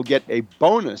votes, they will get a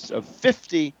bonus of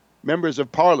 50 members of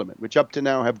parliament, which up to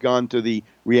now have gone to the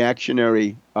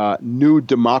reactionary New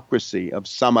Democracy of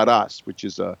Samaras, which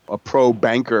is a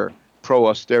pro-banker,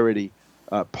 pro-austerity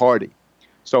party.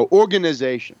 So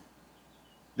organization.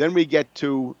 Then we get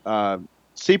to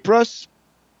Tsipras.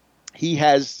 He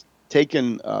has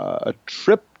taken a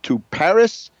trip to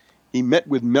Paris. He met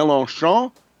with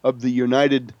Mélenchon of the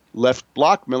United Left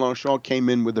Bloc. Mélenchon came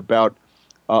in with about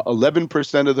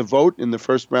 11% of the vote in the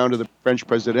first round of the French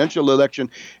presidential election,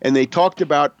 and they talked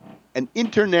about an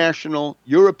international,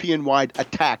 European-wide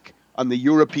attack on the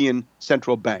European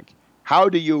Central Bank. How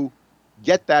do you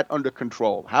get that under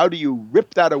control? How do you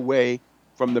rip that away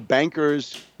from the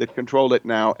bankers that control it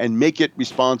now and make it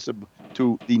responsive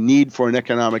to the need for an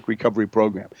economic recovery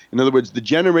program? In other words, the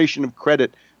generation of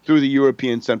credit through the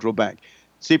European Central Bank.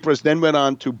 Tsipras then went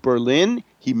on to Berlin.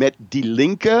 He met Die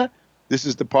Linke. This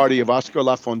is the party of Oscar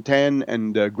Lafontaine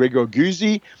and Gregor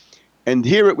Gysi. And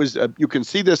here it was, you can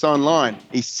see this online,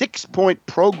 a 6-point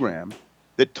program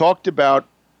that talked about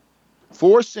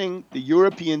forcing the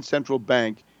European Central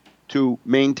Bank to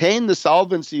maintain the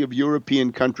solvency of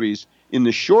European countries in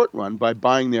the short run by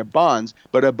buying their bonds,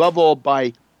 but above all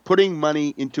by putting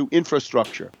money into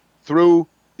infrastructure through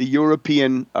the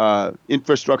European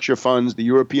infrastructure funds, the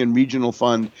European Regional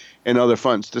Fund, and other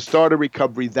funds to start a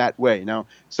recovery that way. Now,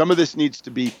 some of this needs to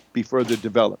be further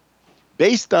developed.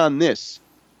 Based on this,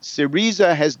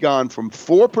 Syriza has gone from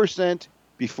 4%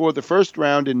 before the first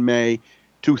round in May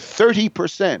to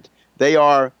 30%. They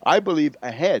are, I believe,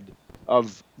 ahead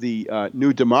of the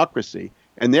New Democracy,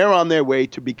 and they're on their way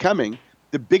to becoming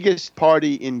the biggest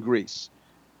party in Greece.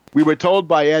 We were told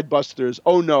by Adbusters,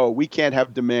 oh no, we can't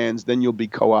have demands, then you'll be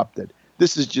co-opted.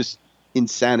 This is just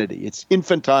insanity. It's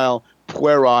infantile,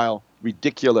 puerile,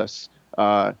 ridiculous.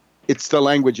 It's the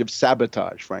language of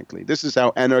sabotage, frankly. This is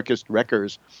how anarchist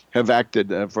wreckers have acted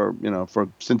for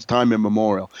since time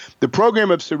immemorial. The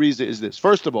program of Syriza is this.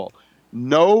 First of all,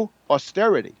 no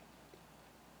austerity.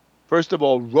 First of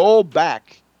all, roll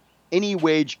back any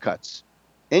wage cuts.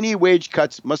 Any wage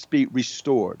cuts must be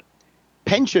restored.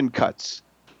 Pension cuts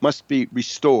must be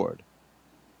restored.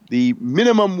 The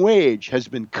minimum wage has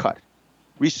been cut.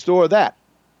 Restore that.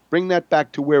 Bring that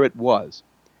back to where it was.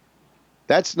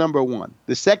 That's number one.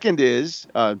 The second is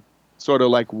sort of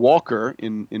like Walker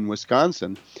in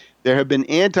Wisconsin, there have been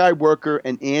anti-worker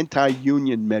and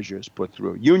anti-union measures put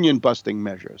through, union-busting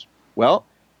measures. Well,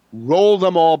 roll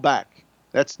them all back.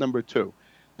 That's number two.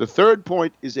 The third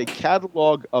point is a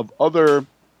catalog of other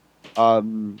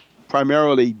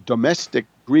primarily domestic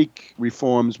Greek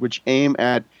reforms which aim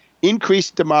at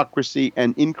increased democracy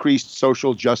and increased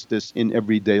social justice in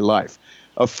everyday life.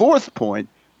 A fourth point,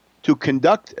 to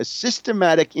conduct a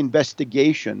systematic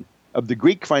investigation of the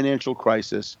Greek financial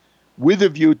crisis with a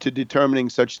view to determining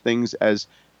such things as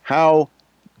how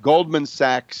Goldman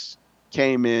Sachs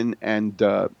came in and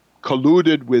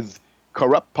colluded with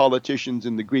corrupt politicians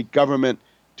in the Greek government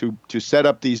to set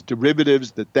up these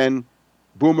derivatives that then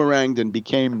boomeranged and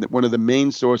became one of the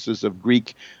main sources of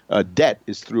Greek debt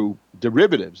is through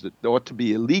derivatives that ought to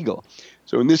be illegal.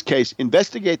 So in this case,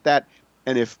 investigate that.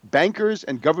 And if bankers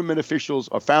and government officials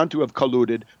are found to have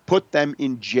colluded, put them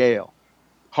in jail.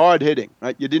 Hard hitting,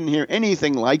 right? You didn't hear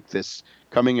anything like this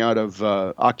coming out of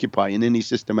Occupy in any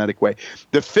systematic way.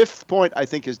 The fifth point, I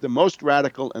think, is the most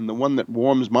radical and the one that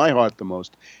warms my heart the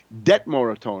most. Debt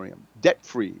moratorium, debt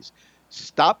freeze.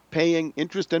 Stop paying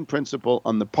interest and principal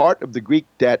on the part of the Greek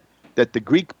debt that the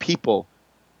Greek people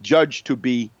judge to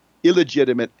be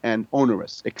illegitimate and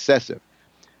onerous, excessive.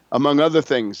 Among other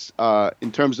things,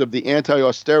 in terms of the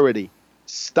anti-austerity,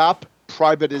 stop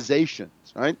privatizations,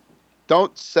 right?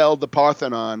 Don't sell the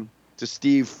Parthenon to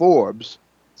Steve Forbes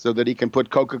so that he can put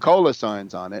Coca-Cola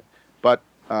signs on it, but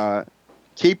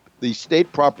keep the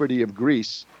state property of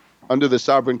Greece under the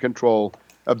sovereign control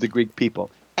of the Greek people.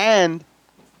 And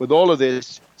with all of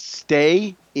this,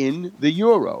 stay in the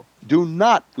euro. Do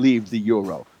not leave the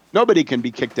euro. Nobody can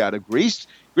be kicked out of Greece.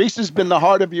 Greece has been the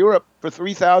heart of Europe for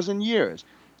 3,000 years.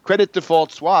 Credit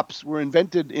default swaps were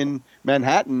invented in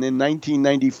Manhattan in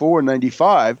 1994,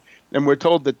 95, and we're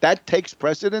told that that takes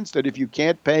precedence, that if you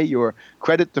can't pay your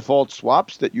credit default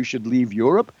swaps, that you should leave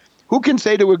Europe. Who can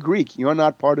say to a Greek, you're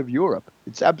not part of Europe?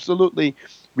 It's absolutely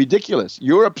ridiculous.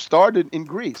 Europe started in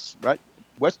Greece, right?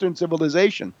 Western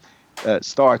civilization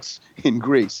starts in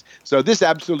Greece. So this is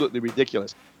absolutely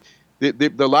ridiculous.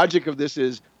 The logic of this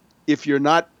is, if you're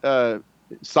not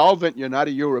solvent, you're not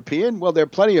a European. Well, there are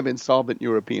plenty of insolvent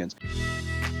Europeans.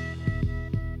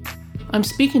 I'm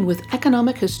speaking with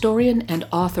economic historian and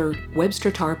author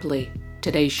Webster Tarpley.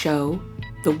 Today's show,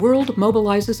 The World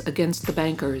Mobilizes Against the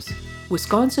Bankers,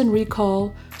 Wisconsin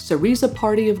Recall, Syriza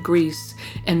Party of Greece,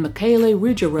 and Michele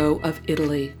Ruggiero of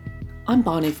Italy. I'm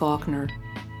Bonnie Faulkner.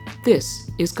 This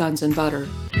is Guns and Butter.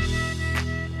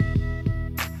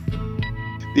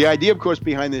 The idea, of course,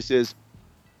 behind this is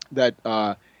that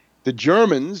the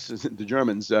Germans,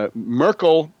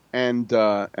 Merkel and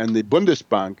the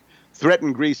Bundesbank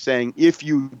threatened Greece, saying, if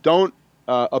you don't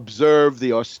observe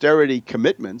the austerity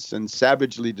commitments and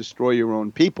savagely destroy your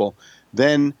own people,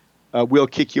 then we'll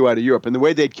kick you out of Europe. And the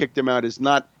way they'd kick them out is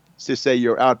not to say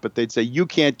you're out, but they'd say you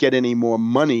can't get any more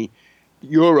money,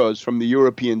 euros, from the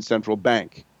European Central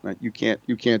Bank. Right? You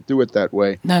can't do it that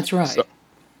way. That's right.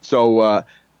 So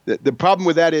the problem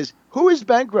with that is, who is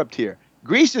bankrupt here?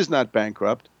 Greece is not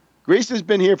bankrupt. Greece has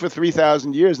been here for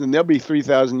 3,000 years, and there'll be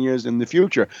 3,000 years in the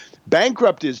future.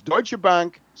 Bankrupt is Deutsche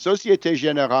Bank, Société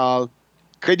Générale,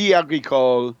 Crédit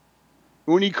Agricole,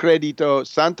 Unicredito,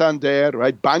 Santander,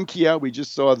 right? Bankia, we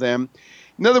just saw them.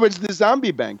 In other words, the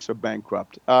zombie banks are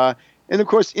bankrupt. And of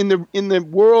course, in the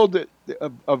world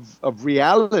of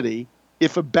reality,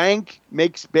 if a bank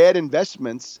makes bad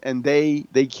investments and they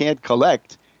can't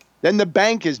collect, then the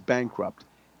bank is bankrupt.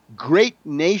 Great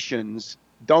nations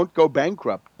don't go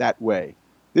bankrupt that way.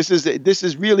 This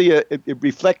is really it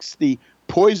reflects the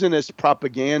poisonous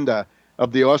propaganda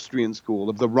of the Austrian school,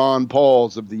 of the Ron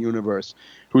Pauls of the universe,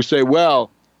 who say, well,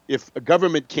 if a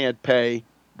government can't pay,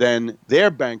 then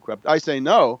they're bankrupt. I say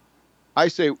no. I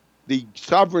say the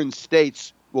sovereign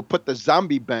states will put the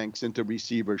zombie banks into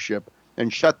receivership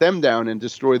and shut them down and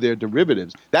destroy their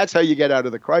derivatives. That's how you get out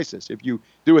of the crisis. If you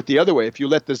do it the other way, if you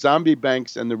let the zombie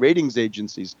banks and the ratings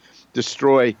agencies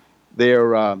destroy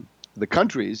their the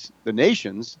countries, the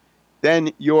nations,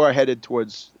 then you're headed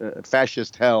towards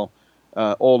fascist hell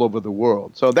all over the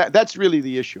world. So that's really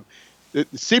the issue.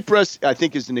 Tsipras, I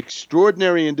think, is an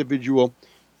extraordinary individual.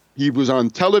 He was on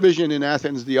television in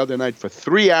Athens the other night for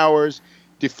 3 hours,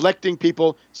 deflecting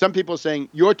people. Some people saying,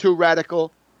 you're too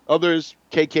radical. Others,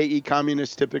 KKE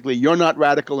communists typically, you're not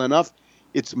radical enough.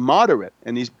 It's moderate.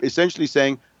 And he's essentially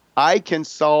saying, I can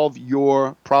solve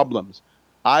your problems.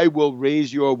 I will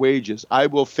raise your wages. I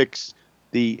will fix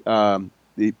the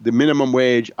minimum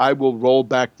wage. I will roll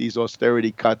back these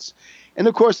austerity cuts. And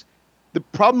of course, the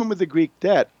problem with the Greek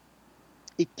debt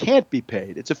It can't be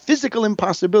paid. It's a physical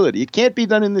impossibility. It can't be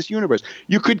done in this universe.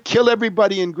 You could kill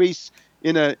everybody in Greece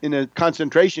in a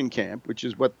concentration camp, which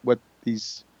is what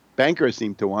these bankers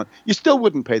seem to want. You still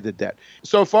wouldn't pay the debt.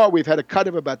 So far, we've had a cut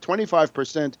of about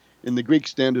 25% in the Greek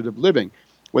standard of living.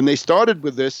 When they started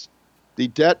with this, the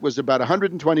debt was about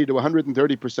 120 to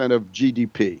 130% of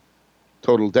GDP,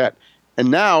 total debt.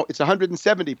 And now it's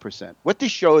 170%. What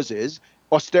this shows is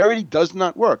austerity does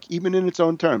not work, even in its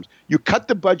own terms. You cut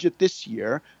the budget this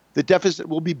year, the deficit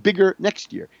will be bigger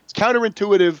next year. It's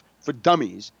counterintuitive for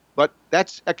dummies, but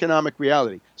that's economic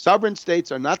reality. Sovereign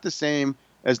states are not the same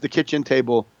as the kitchen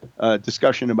table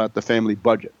discussion about the family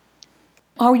budget.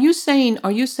 Are you saying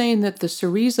that the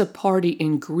Syriza party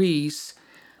in Greece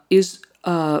is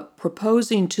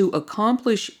proposing to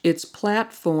accomplish its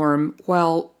platform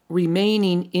while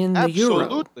remaining in the euro?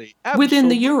 Absolutely. Within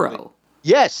the euro?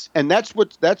 Yes, and that's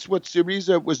what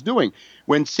Syriza was doing.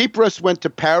 When Tsipras went to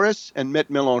Paris and met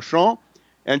Mélenchon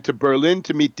and to Berlin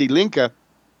to meet Die Linke,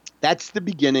 that's the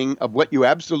beginning of what you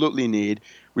absolutely need,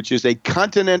 which is a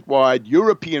continent-wide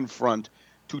European front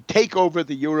to take over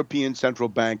the European Central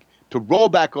Bank, to roll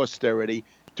back austerity,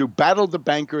 to battle the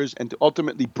bankers, and to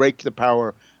ultimately break the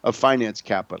power of finance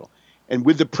capital. And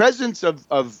with the presence of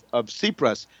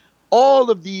Tsipras, all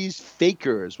of these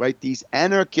fakers, right, these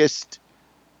anarchist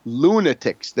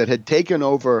lunatics that had taken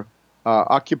over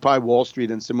Occupy Wall Street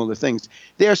and similar things,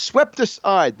 they are swept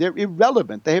aside. They're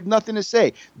irrelevant. They have nothing to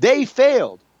say. They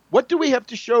failed. What do we have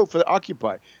to show for the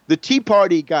Occupy? The Tea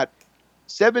Party got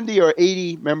 70 or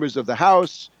 80 members of the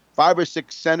House, 5 or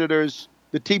 6 senators.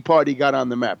 The Tea Party got on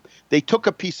the map. They took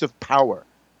a piece of power.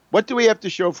 What do we have to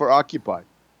show for Occupy?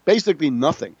 Basically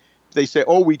nothing. They say,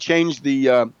 oh, we changed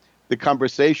the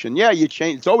conversation. Yeah, you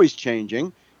change. It's always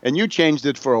changing. And you changed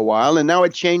it for a while, and now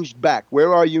it changed back.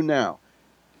 Where are you now?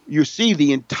 You see,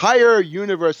 the entire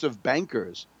universe of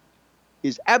bankers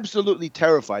is absolutely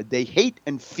terrified. They hate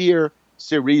and fear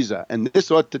Syriza, and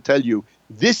this ought to tell you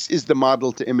this is the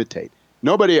model to imitate.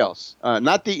 Nobody else,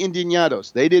 not the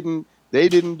Indignados. They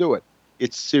didn't do it.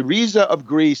 It's Syriza of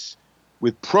Greece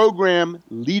with program,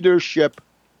 leadership,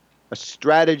 a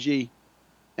strategy,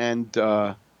 and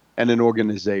an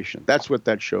organization. That's what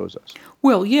that shows us.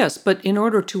 Well, yes, but in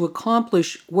order to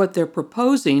accomplish what they're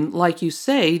proposing, like you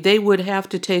say, they would have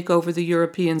to take over the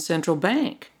European Central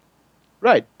Bank.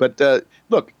 Right, but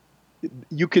look,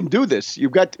 you can do this.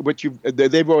 You've got what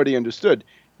they've already understood.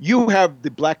 You have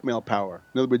the blackmail power.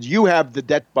 In other words, you have the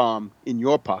debt bomb in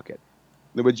your pocket.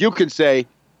 In other words, you can say,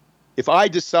 if I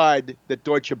decide that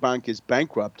Deutsche Bank is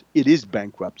bankrupt, it is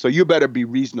bankrupt. So you better be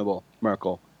reasonable,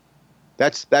 Merkel.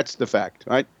 That's the fact,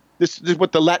 right? This is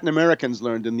what the Latin Americans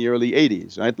learned in the early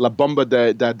 80s, right? La bomba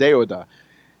da deuda.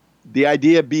 The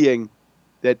idea being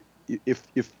that if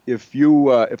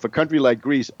a country like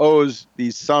Greece owes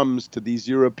these sums to these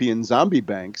European zombie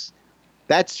banks,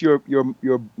 that's your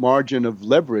margin of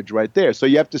leverage right there. So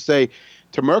you have to say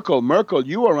to Merkel,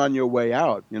 you are on your way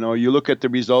out. You know, you look at the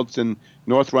results in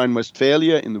North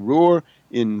Rhine-Westphalia, in the Ruhr,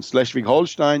 in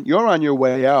Schleswig-Holstein, you're on your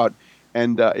way out.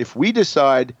 And if we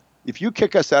decide, if you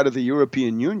kick us out of the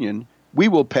European Union, we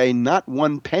will pay not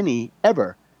one penny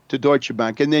ever to Deutsche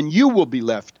Bank. And then you will be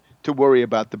left to worry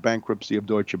about the bankruptcy of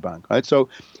Deutsche Bank. Right? So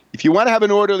if you want to have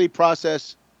an orderly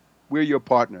process, we're your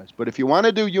partners. But if you want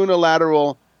to do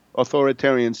unilateral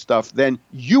authoritarian stuff, then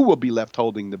you will be left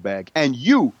holding the bag. And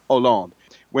you, Hollande.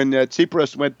 When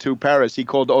Tsipras went to Paris, he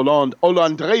called Hollande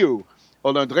Hollandreu.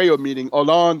 Hollandreu meaning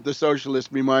Hollande, the socialist,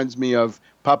 reminds me of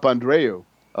Papandreou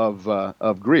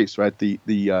of Greece, right?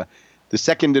 The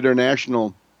Second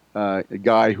International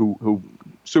guy who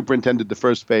superintended the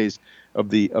first phase of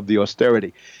the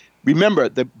austerity. Remember,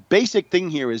 the basic thing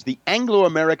here is the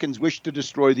Anglo-Americans wish to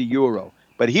destroy the euro.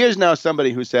 But here's now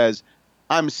somebody who says,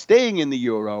 I'm staying in the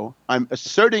euro, I'm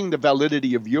asserting the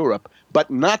validity of Europe, but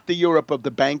not the Europe of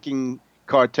the banking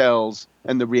cartels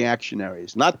and the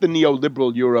reactionaries, not the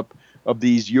neoliberal Europe of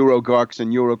these Eurogarchs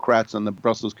and Eurocrats on the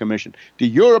Brussels Commission. The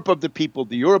Europe of the people,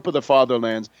 the Europe of the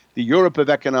fatherlands, the Europe of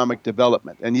economic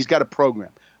development. And he's got a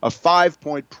program, a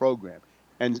 5-point program.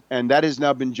 And that has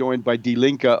now been joined by Die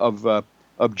Linke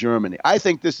of Germany. I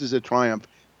think this is a triumph.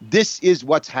 This is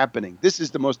what's happening. This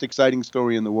is the most exciting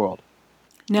story in the world.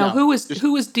 Now who is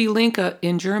Die Linke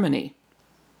in Germany?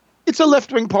 It's a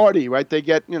left-wing party, right? They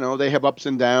get, they have ups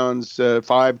and downs, 5,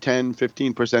 10,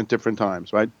 15% different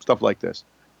times, right? Stuff like this.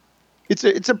 It's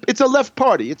a left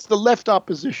party. It's the left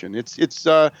opposition. It's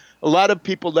a lot of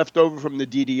people left over from the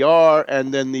DDR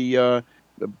and then the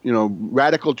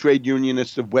radical trade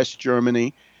unionists of West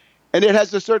Germany, and it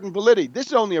has a certain validity. This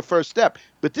is only a first step,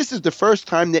 but this is the first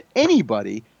time that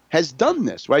anybody has done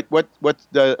this, right? What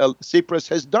Tsipras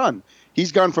has done.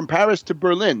 He's gone from Paris to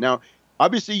Berlin. Now,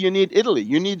 obviously, you need Italy,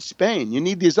 you need Spain, you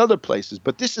need these other places,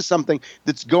 but this is something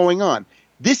that's going on.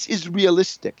 This is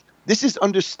realistic. This is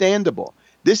understandable.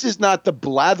 This is not the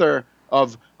blather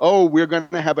of, oh, we're going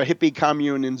to have a hippie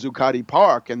commune in Zuccotti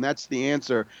Park, and that's the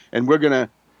answer, and we're going to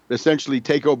essentially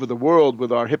take over the world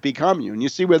with our hippie commune. You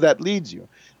see where that leads you.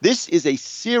 This is a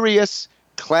serious,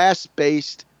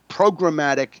 class-based,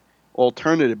 programmatic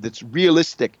alternative that's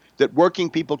realistic, that working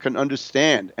people can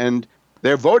understand, and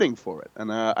they're voting for it.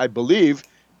 And I believe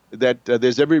that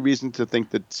there's every reason to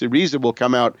think that Syriza will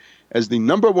come out as the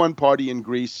number one party in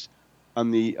Greece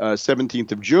on the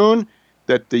 17th of June,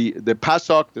 that the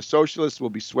PASOK, the socialists, will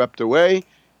be swept away.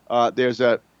 There's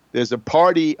a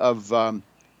party of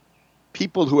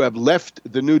people who have left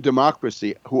the New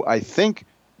Democracy who I think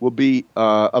will be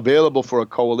available for a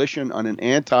coalition on an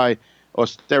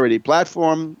anti-austerity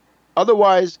platform.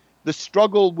 Otherwise, the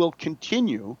struggle will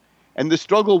continue, and the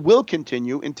struggle will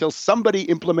continue until somebody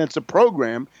implements a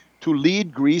program to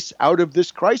lead Greece out of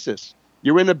this crisis.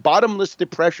 You're in a bottomless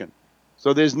depression.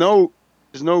 So there's no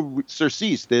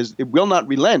surcease. It will not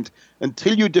relent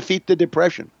until you defeat the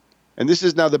depression. And this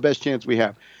is now the best chance we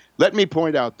have. Let me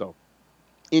point out, though,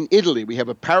 in Italy, we have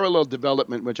a parallel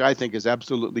development, which I think is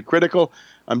absolutely critical.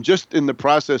 I'm just in the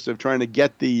process of trying to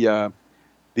get the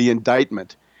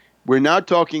indictment. We're now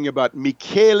talking about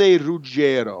Michele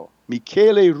Ruggiero.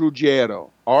 Michele Ruggiero,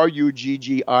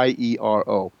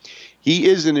 Ruggiero. He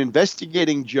is an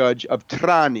investigating judge of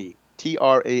Trani,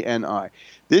 Trani.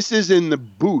 This is in the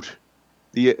boot,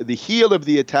 the heel of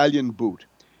the Italian boot,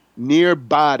 near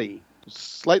Bari,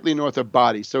 slightly north of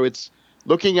Bari. So it's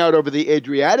looking out over the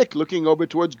Adriatic, looking over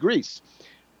towards Greece.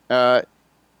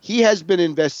 He has been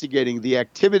investigating the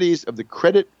activities of the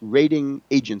credit rating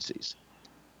agencies,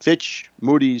 Fitch,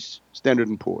 Moody's,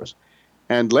 Standard & Poor's.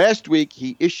 And last week,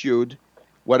 he issued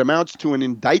what amounts to an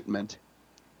indictment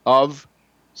of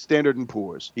Standard &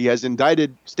 Poor's. He has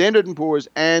indicted Standard & Poor's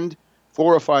and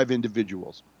 4 or 5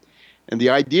 individuals. And the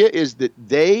idea is that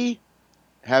they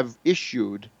have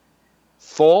issued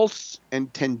false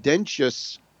and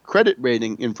tendentious credit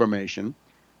rating information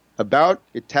about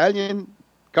Italian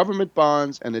government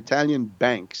bonds and Italian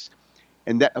banks.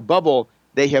 And that, above all,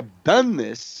 they have done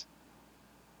this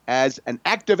as an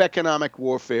act of economic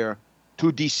warfare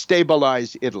to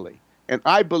destabilize Italy. And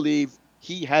I believe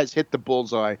he has hit the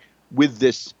bullseye with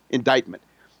this indictment.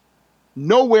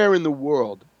 Nowhere in the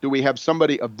world do we have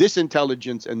somebody of this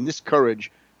intelligence and this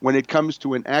courage when it comes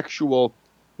to an actual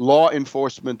law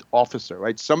enforcement officer,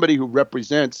 right? Somebody who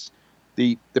represents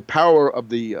the power of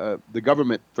the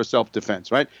government for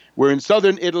self-defense, right? We're in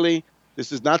southern Italy.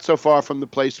 This is not so far from the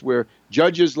place where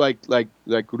judges like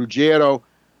Ruggiero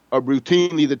are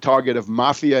routinely the target of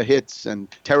mafia hits and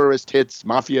terrorist hits,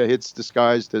 mafia hits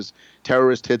disguised as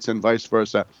terrorist hits and vice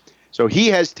versa. So he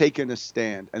has taken a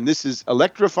stand, and this is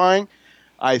electrifying.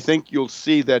 I think you'll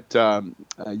see that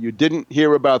you didn't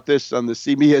hear about this on the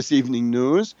CBS Evening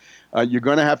News. You're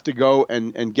going to have to go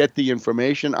and get the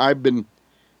information. I've been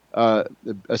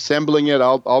assembling it.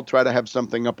 I'll try to have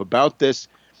something up about this.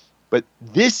 But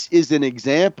this is an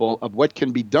example of what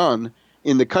can be done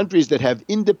in the countries that have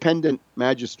independent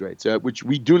magistrates, which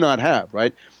we do not have,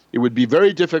 right? It would be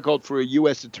very difficult for a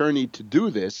U.S. attorney to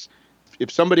do this. If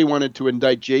somebody wanted to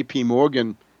indict J.P.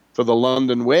 Morgan for the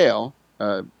London whale,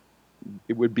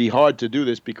 it would be hard to do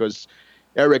this because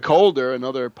Eric Holder,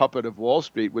 another puppet of Wall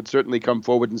Street, would certainly come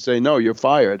forward and say, no, you're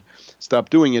fired. Stop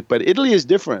doing it. But Italy is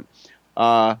different.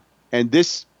 And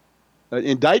this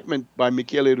indictment by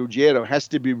Michele Ruggiero has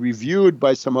to be reviewed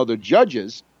by some other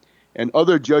judges, and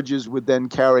other judges would then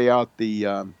carry out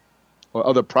or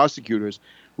other prosecutors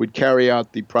would carry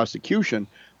out the prosecution.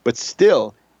 But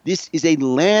still, this is a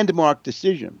landmark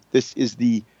decision. This is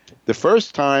the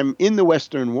first time in the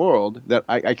Western world that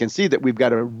I can see that we've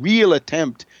got a real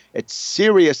attempt at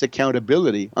serious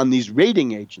accountability on these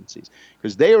rating agencies,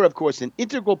 because they are, of course, an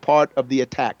integral part of the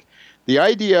attack. The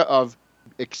idea of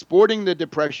exporting the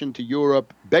depression to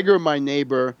Europe, beggar my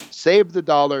neighbor, save the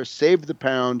dollar, save the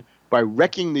pound, by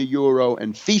wrecking the euro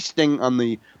and feasting on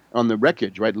the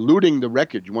wreckage, right? Looting the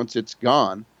wreckage once it's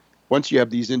gone. Once you have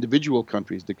these individual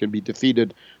countries that can be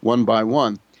defeated one by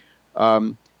one.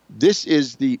 This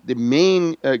is the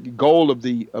main goal of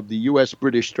the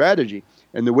U.S.-British strategy.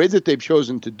 And the way that they've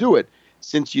chosen to do it,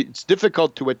 since it's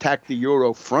difficult to attack the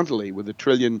euro frontally with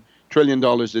 $1 trillion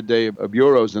a day of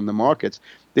euros in the markets,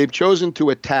 they've chosen to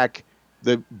attack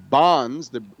the bonds,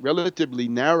 the relatively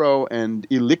narrow and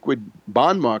illiquid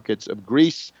bond markets of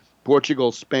Greece,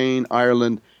 Portugal, Spain,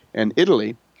 Ireland, and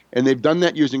Italy. And they've done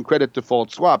that using credit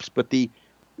default swaps. But the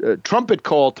trumpet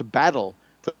call to battle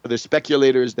for the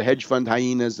speculators, the hedge fund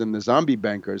hyenas, and the zombie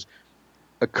bankers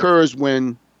occurs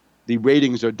when the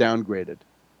ratings are downgraded.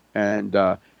 And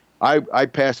I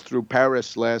passed through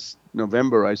Paris last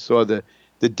November. I saw the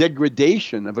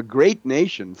degradation of a great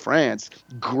nation, France,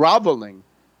 groveling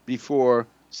before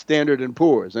Standard &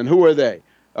 Poor's. And who are they?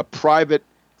 A private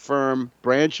firm,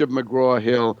 branch of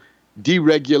McGraw-Hill,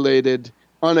 deregulated,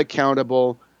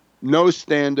 unaccountable, no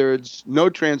standards, no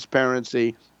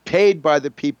transparency, paid by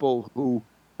the people who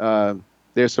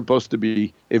they're supposed to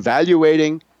be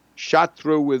evaluating, shot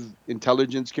through with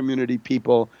intelligence community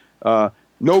people,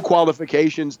 no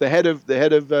qualifications. The head of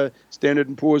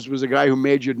Standard & Poor's was a guy who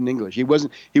majored in English. He was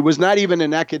not even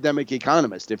an academic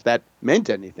economist, if that meant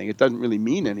anything. It doesn't really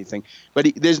mean anything.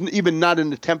 But there's even not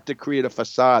an attempt to create a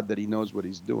facade that he knows what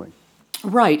he's doing.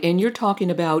 Right, and you're talking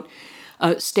about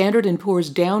Standard &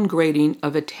 Poor's downgrading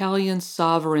of Italian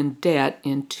sovereign debt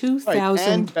in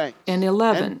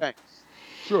 2011. And banks.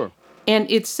 Sure.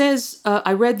 And it says,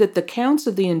 I read that the counts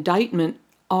of the indictment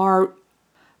are,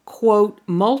 quote,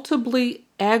 multiply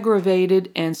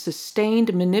aggravated and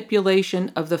sustained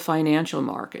manipulation of the financial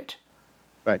market.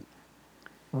 Right.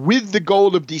 With the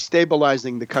goal of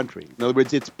destabilizing the country. In other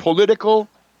words, it's political,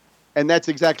 and that's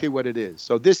exactly what it is.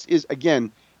 So this is,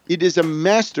 again, it is a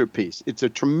masterpiece. It's a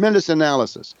tremendous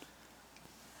analysis.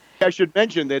 I should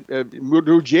mention that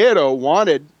Ruggiero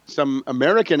wanted some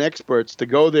American experts to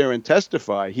go there and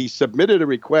testify. He submitted a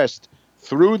request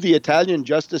through the Italian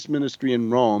Justice Ministry in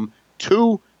Rome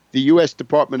to the U.S.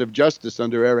 Department of Justice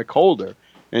under Eric Holder.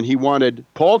 And he wanted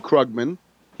Paul Krugman,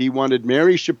 he wanted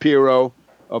Mary Shapiro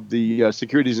of the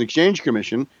Securities and Exchange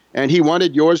Commission, and he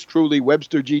wanted yours truly,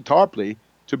 Webster G. Tarpley,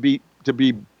 to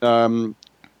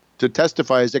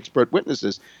testify as expert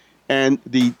witnesses. And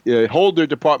the Holder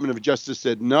Department of Justice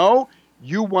said, no,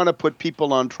 you want to put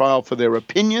people on trial for their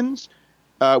opinions.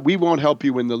 We won't help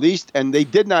you in the least. And they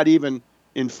did not even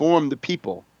inform the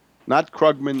people, not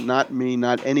Krugman, not me,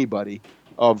 not anybody,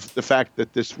 of the fact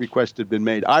that this request had been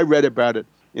made. I read about it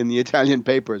in the Italian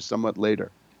papers somewhat later.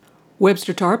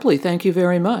 Webster Tarpley, thank you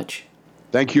very much.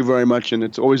 Thank you very much, and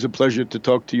it's always a pleasure to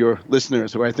talk to your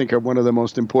listeners, who I think are one of the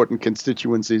most important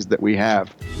constituencies that we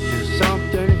have. There's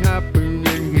something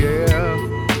happening, yeah.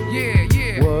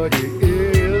 What it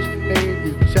is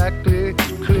ain't exactly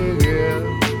clear.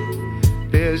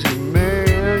 There's a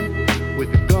man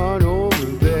with a gun over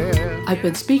there. I've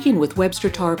been speaking with Webster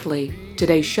Tarpley.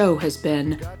 Today's show has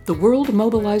been The World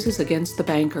Mobilizes Against the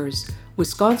Bankers,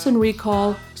 Wisconsin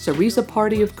Recall, Syriza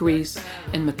Party of Greece,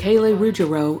 and Michele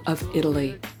Ruggiero of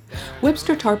Italy.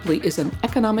 Webster Tarpley is an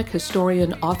economic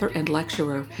historian, author, and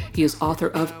lecturer. He is author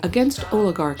of Against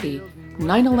Oligarchy,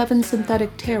 9/11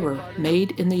 Synthetic Terror,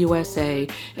 Made in the USA,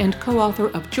 and co-author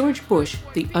of George Bush,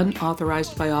 The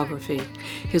Unauthorized Biography.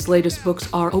 His latest books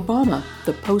are Obama,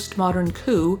 The Postmodern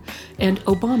Coup, and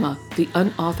Obama, The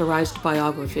Unauthorized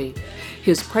Biography.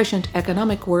 His prescient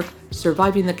economic work,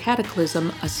 Surviving the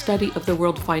Cataclysm, A Study of the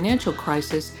World Financial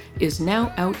Crisis, is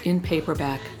now out in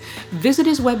paperback. Visit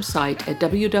his website at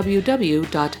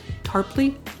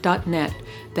www.tarpley.net.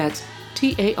 That's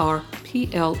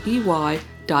TARPLEY.net.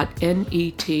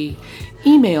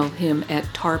 Email him at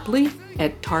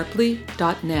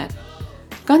tarpley@tarpley.net.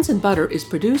 Guns and Butter is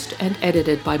produced and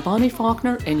edited by Bonnie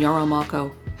Faulkner and Yarrow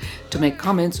Mako. To make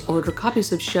comments or order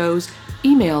copies of shows,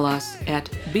 email us at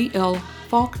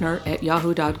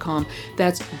blfaulkner@yahoo.com.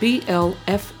 That's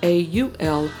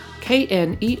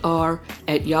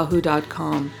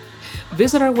BLFAULKNER@yahoo.com.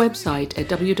 Visit our website at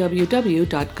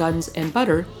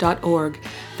www.gunsandbutter.org.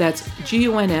 That's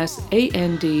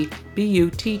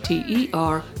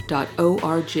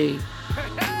GUNSANDBUTTER.org.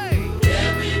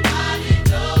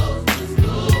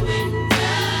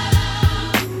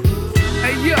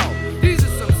 Hey yo, these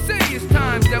are some serious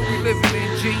times that we living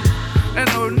in, G. And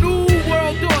a new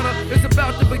world order is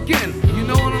about to begin. You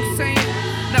know what I'm saying?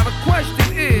 Now the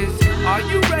question is, are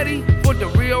you ready for the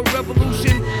real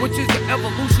revolution, which is the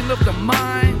evolution of the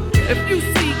mind? If you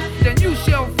seek, then you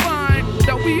shall find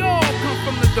that we all come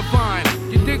from the divine.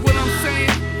 You dig what I'm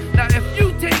saying? Now if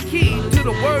you take heed to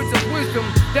the words of wisdom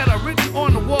that are written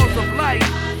on the walls of life,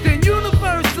 then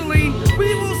universally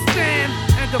we will stand,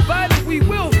 and divided we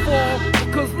will fall,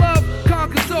 because love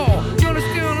conquers all. You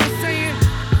understand what I'm saying?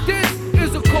 This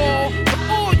is a call for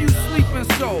all you sleeping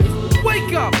souls.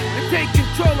 Wake up and take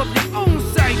control of your own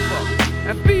cipher,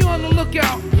 and be on the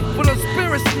lookout for the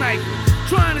spirit snipers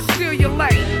trying to steal your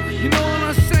light. You know what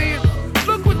I'm saying?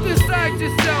 Look within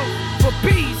yourself for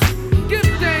peace. Give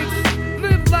thanks,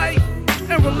 live life,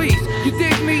 and release. You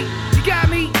dig me? You got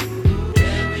me?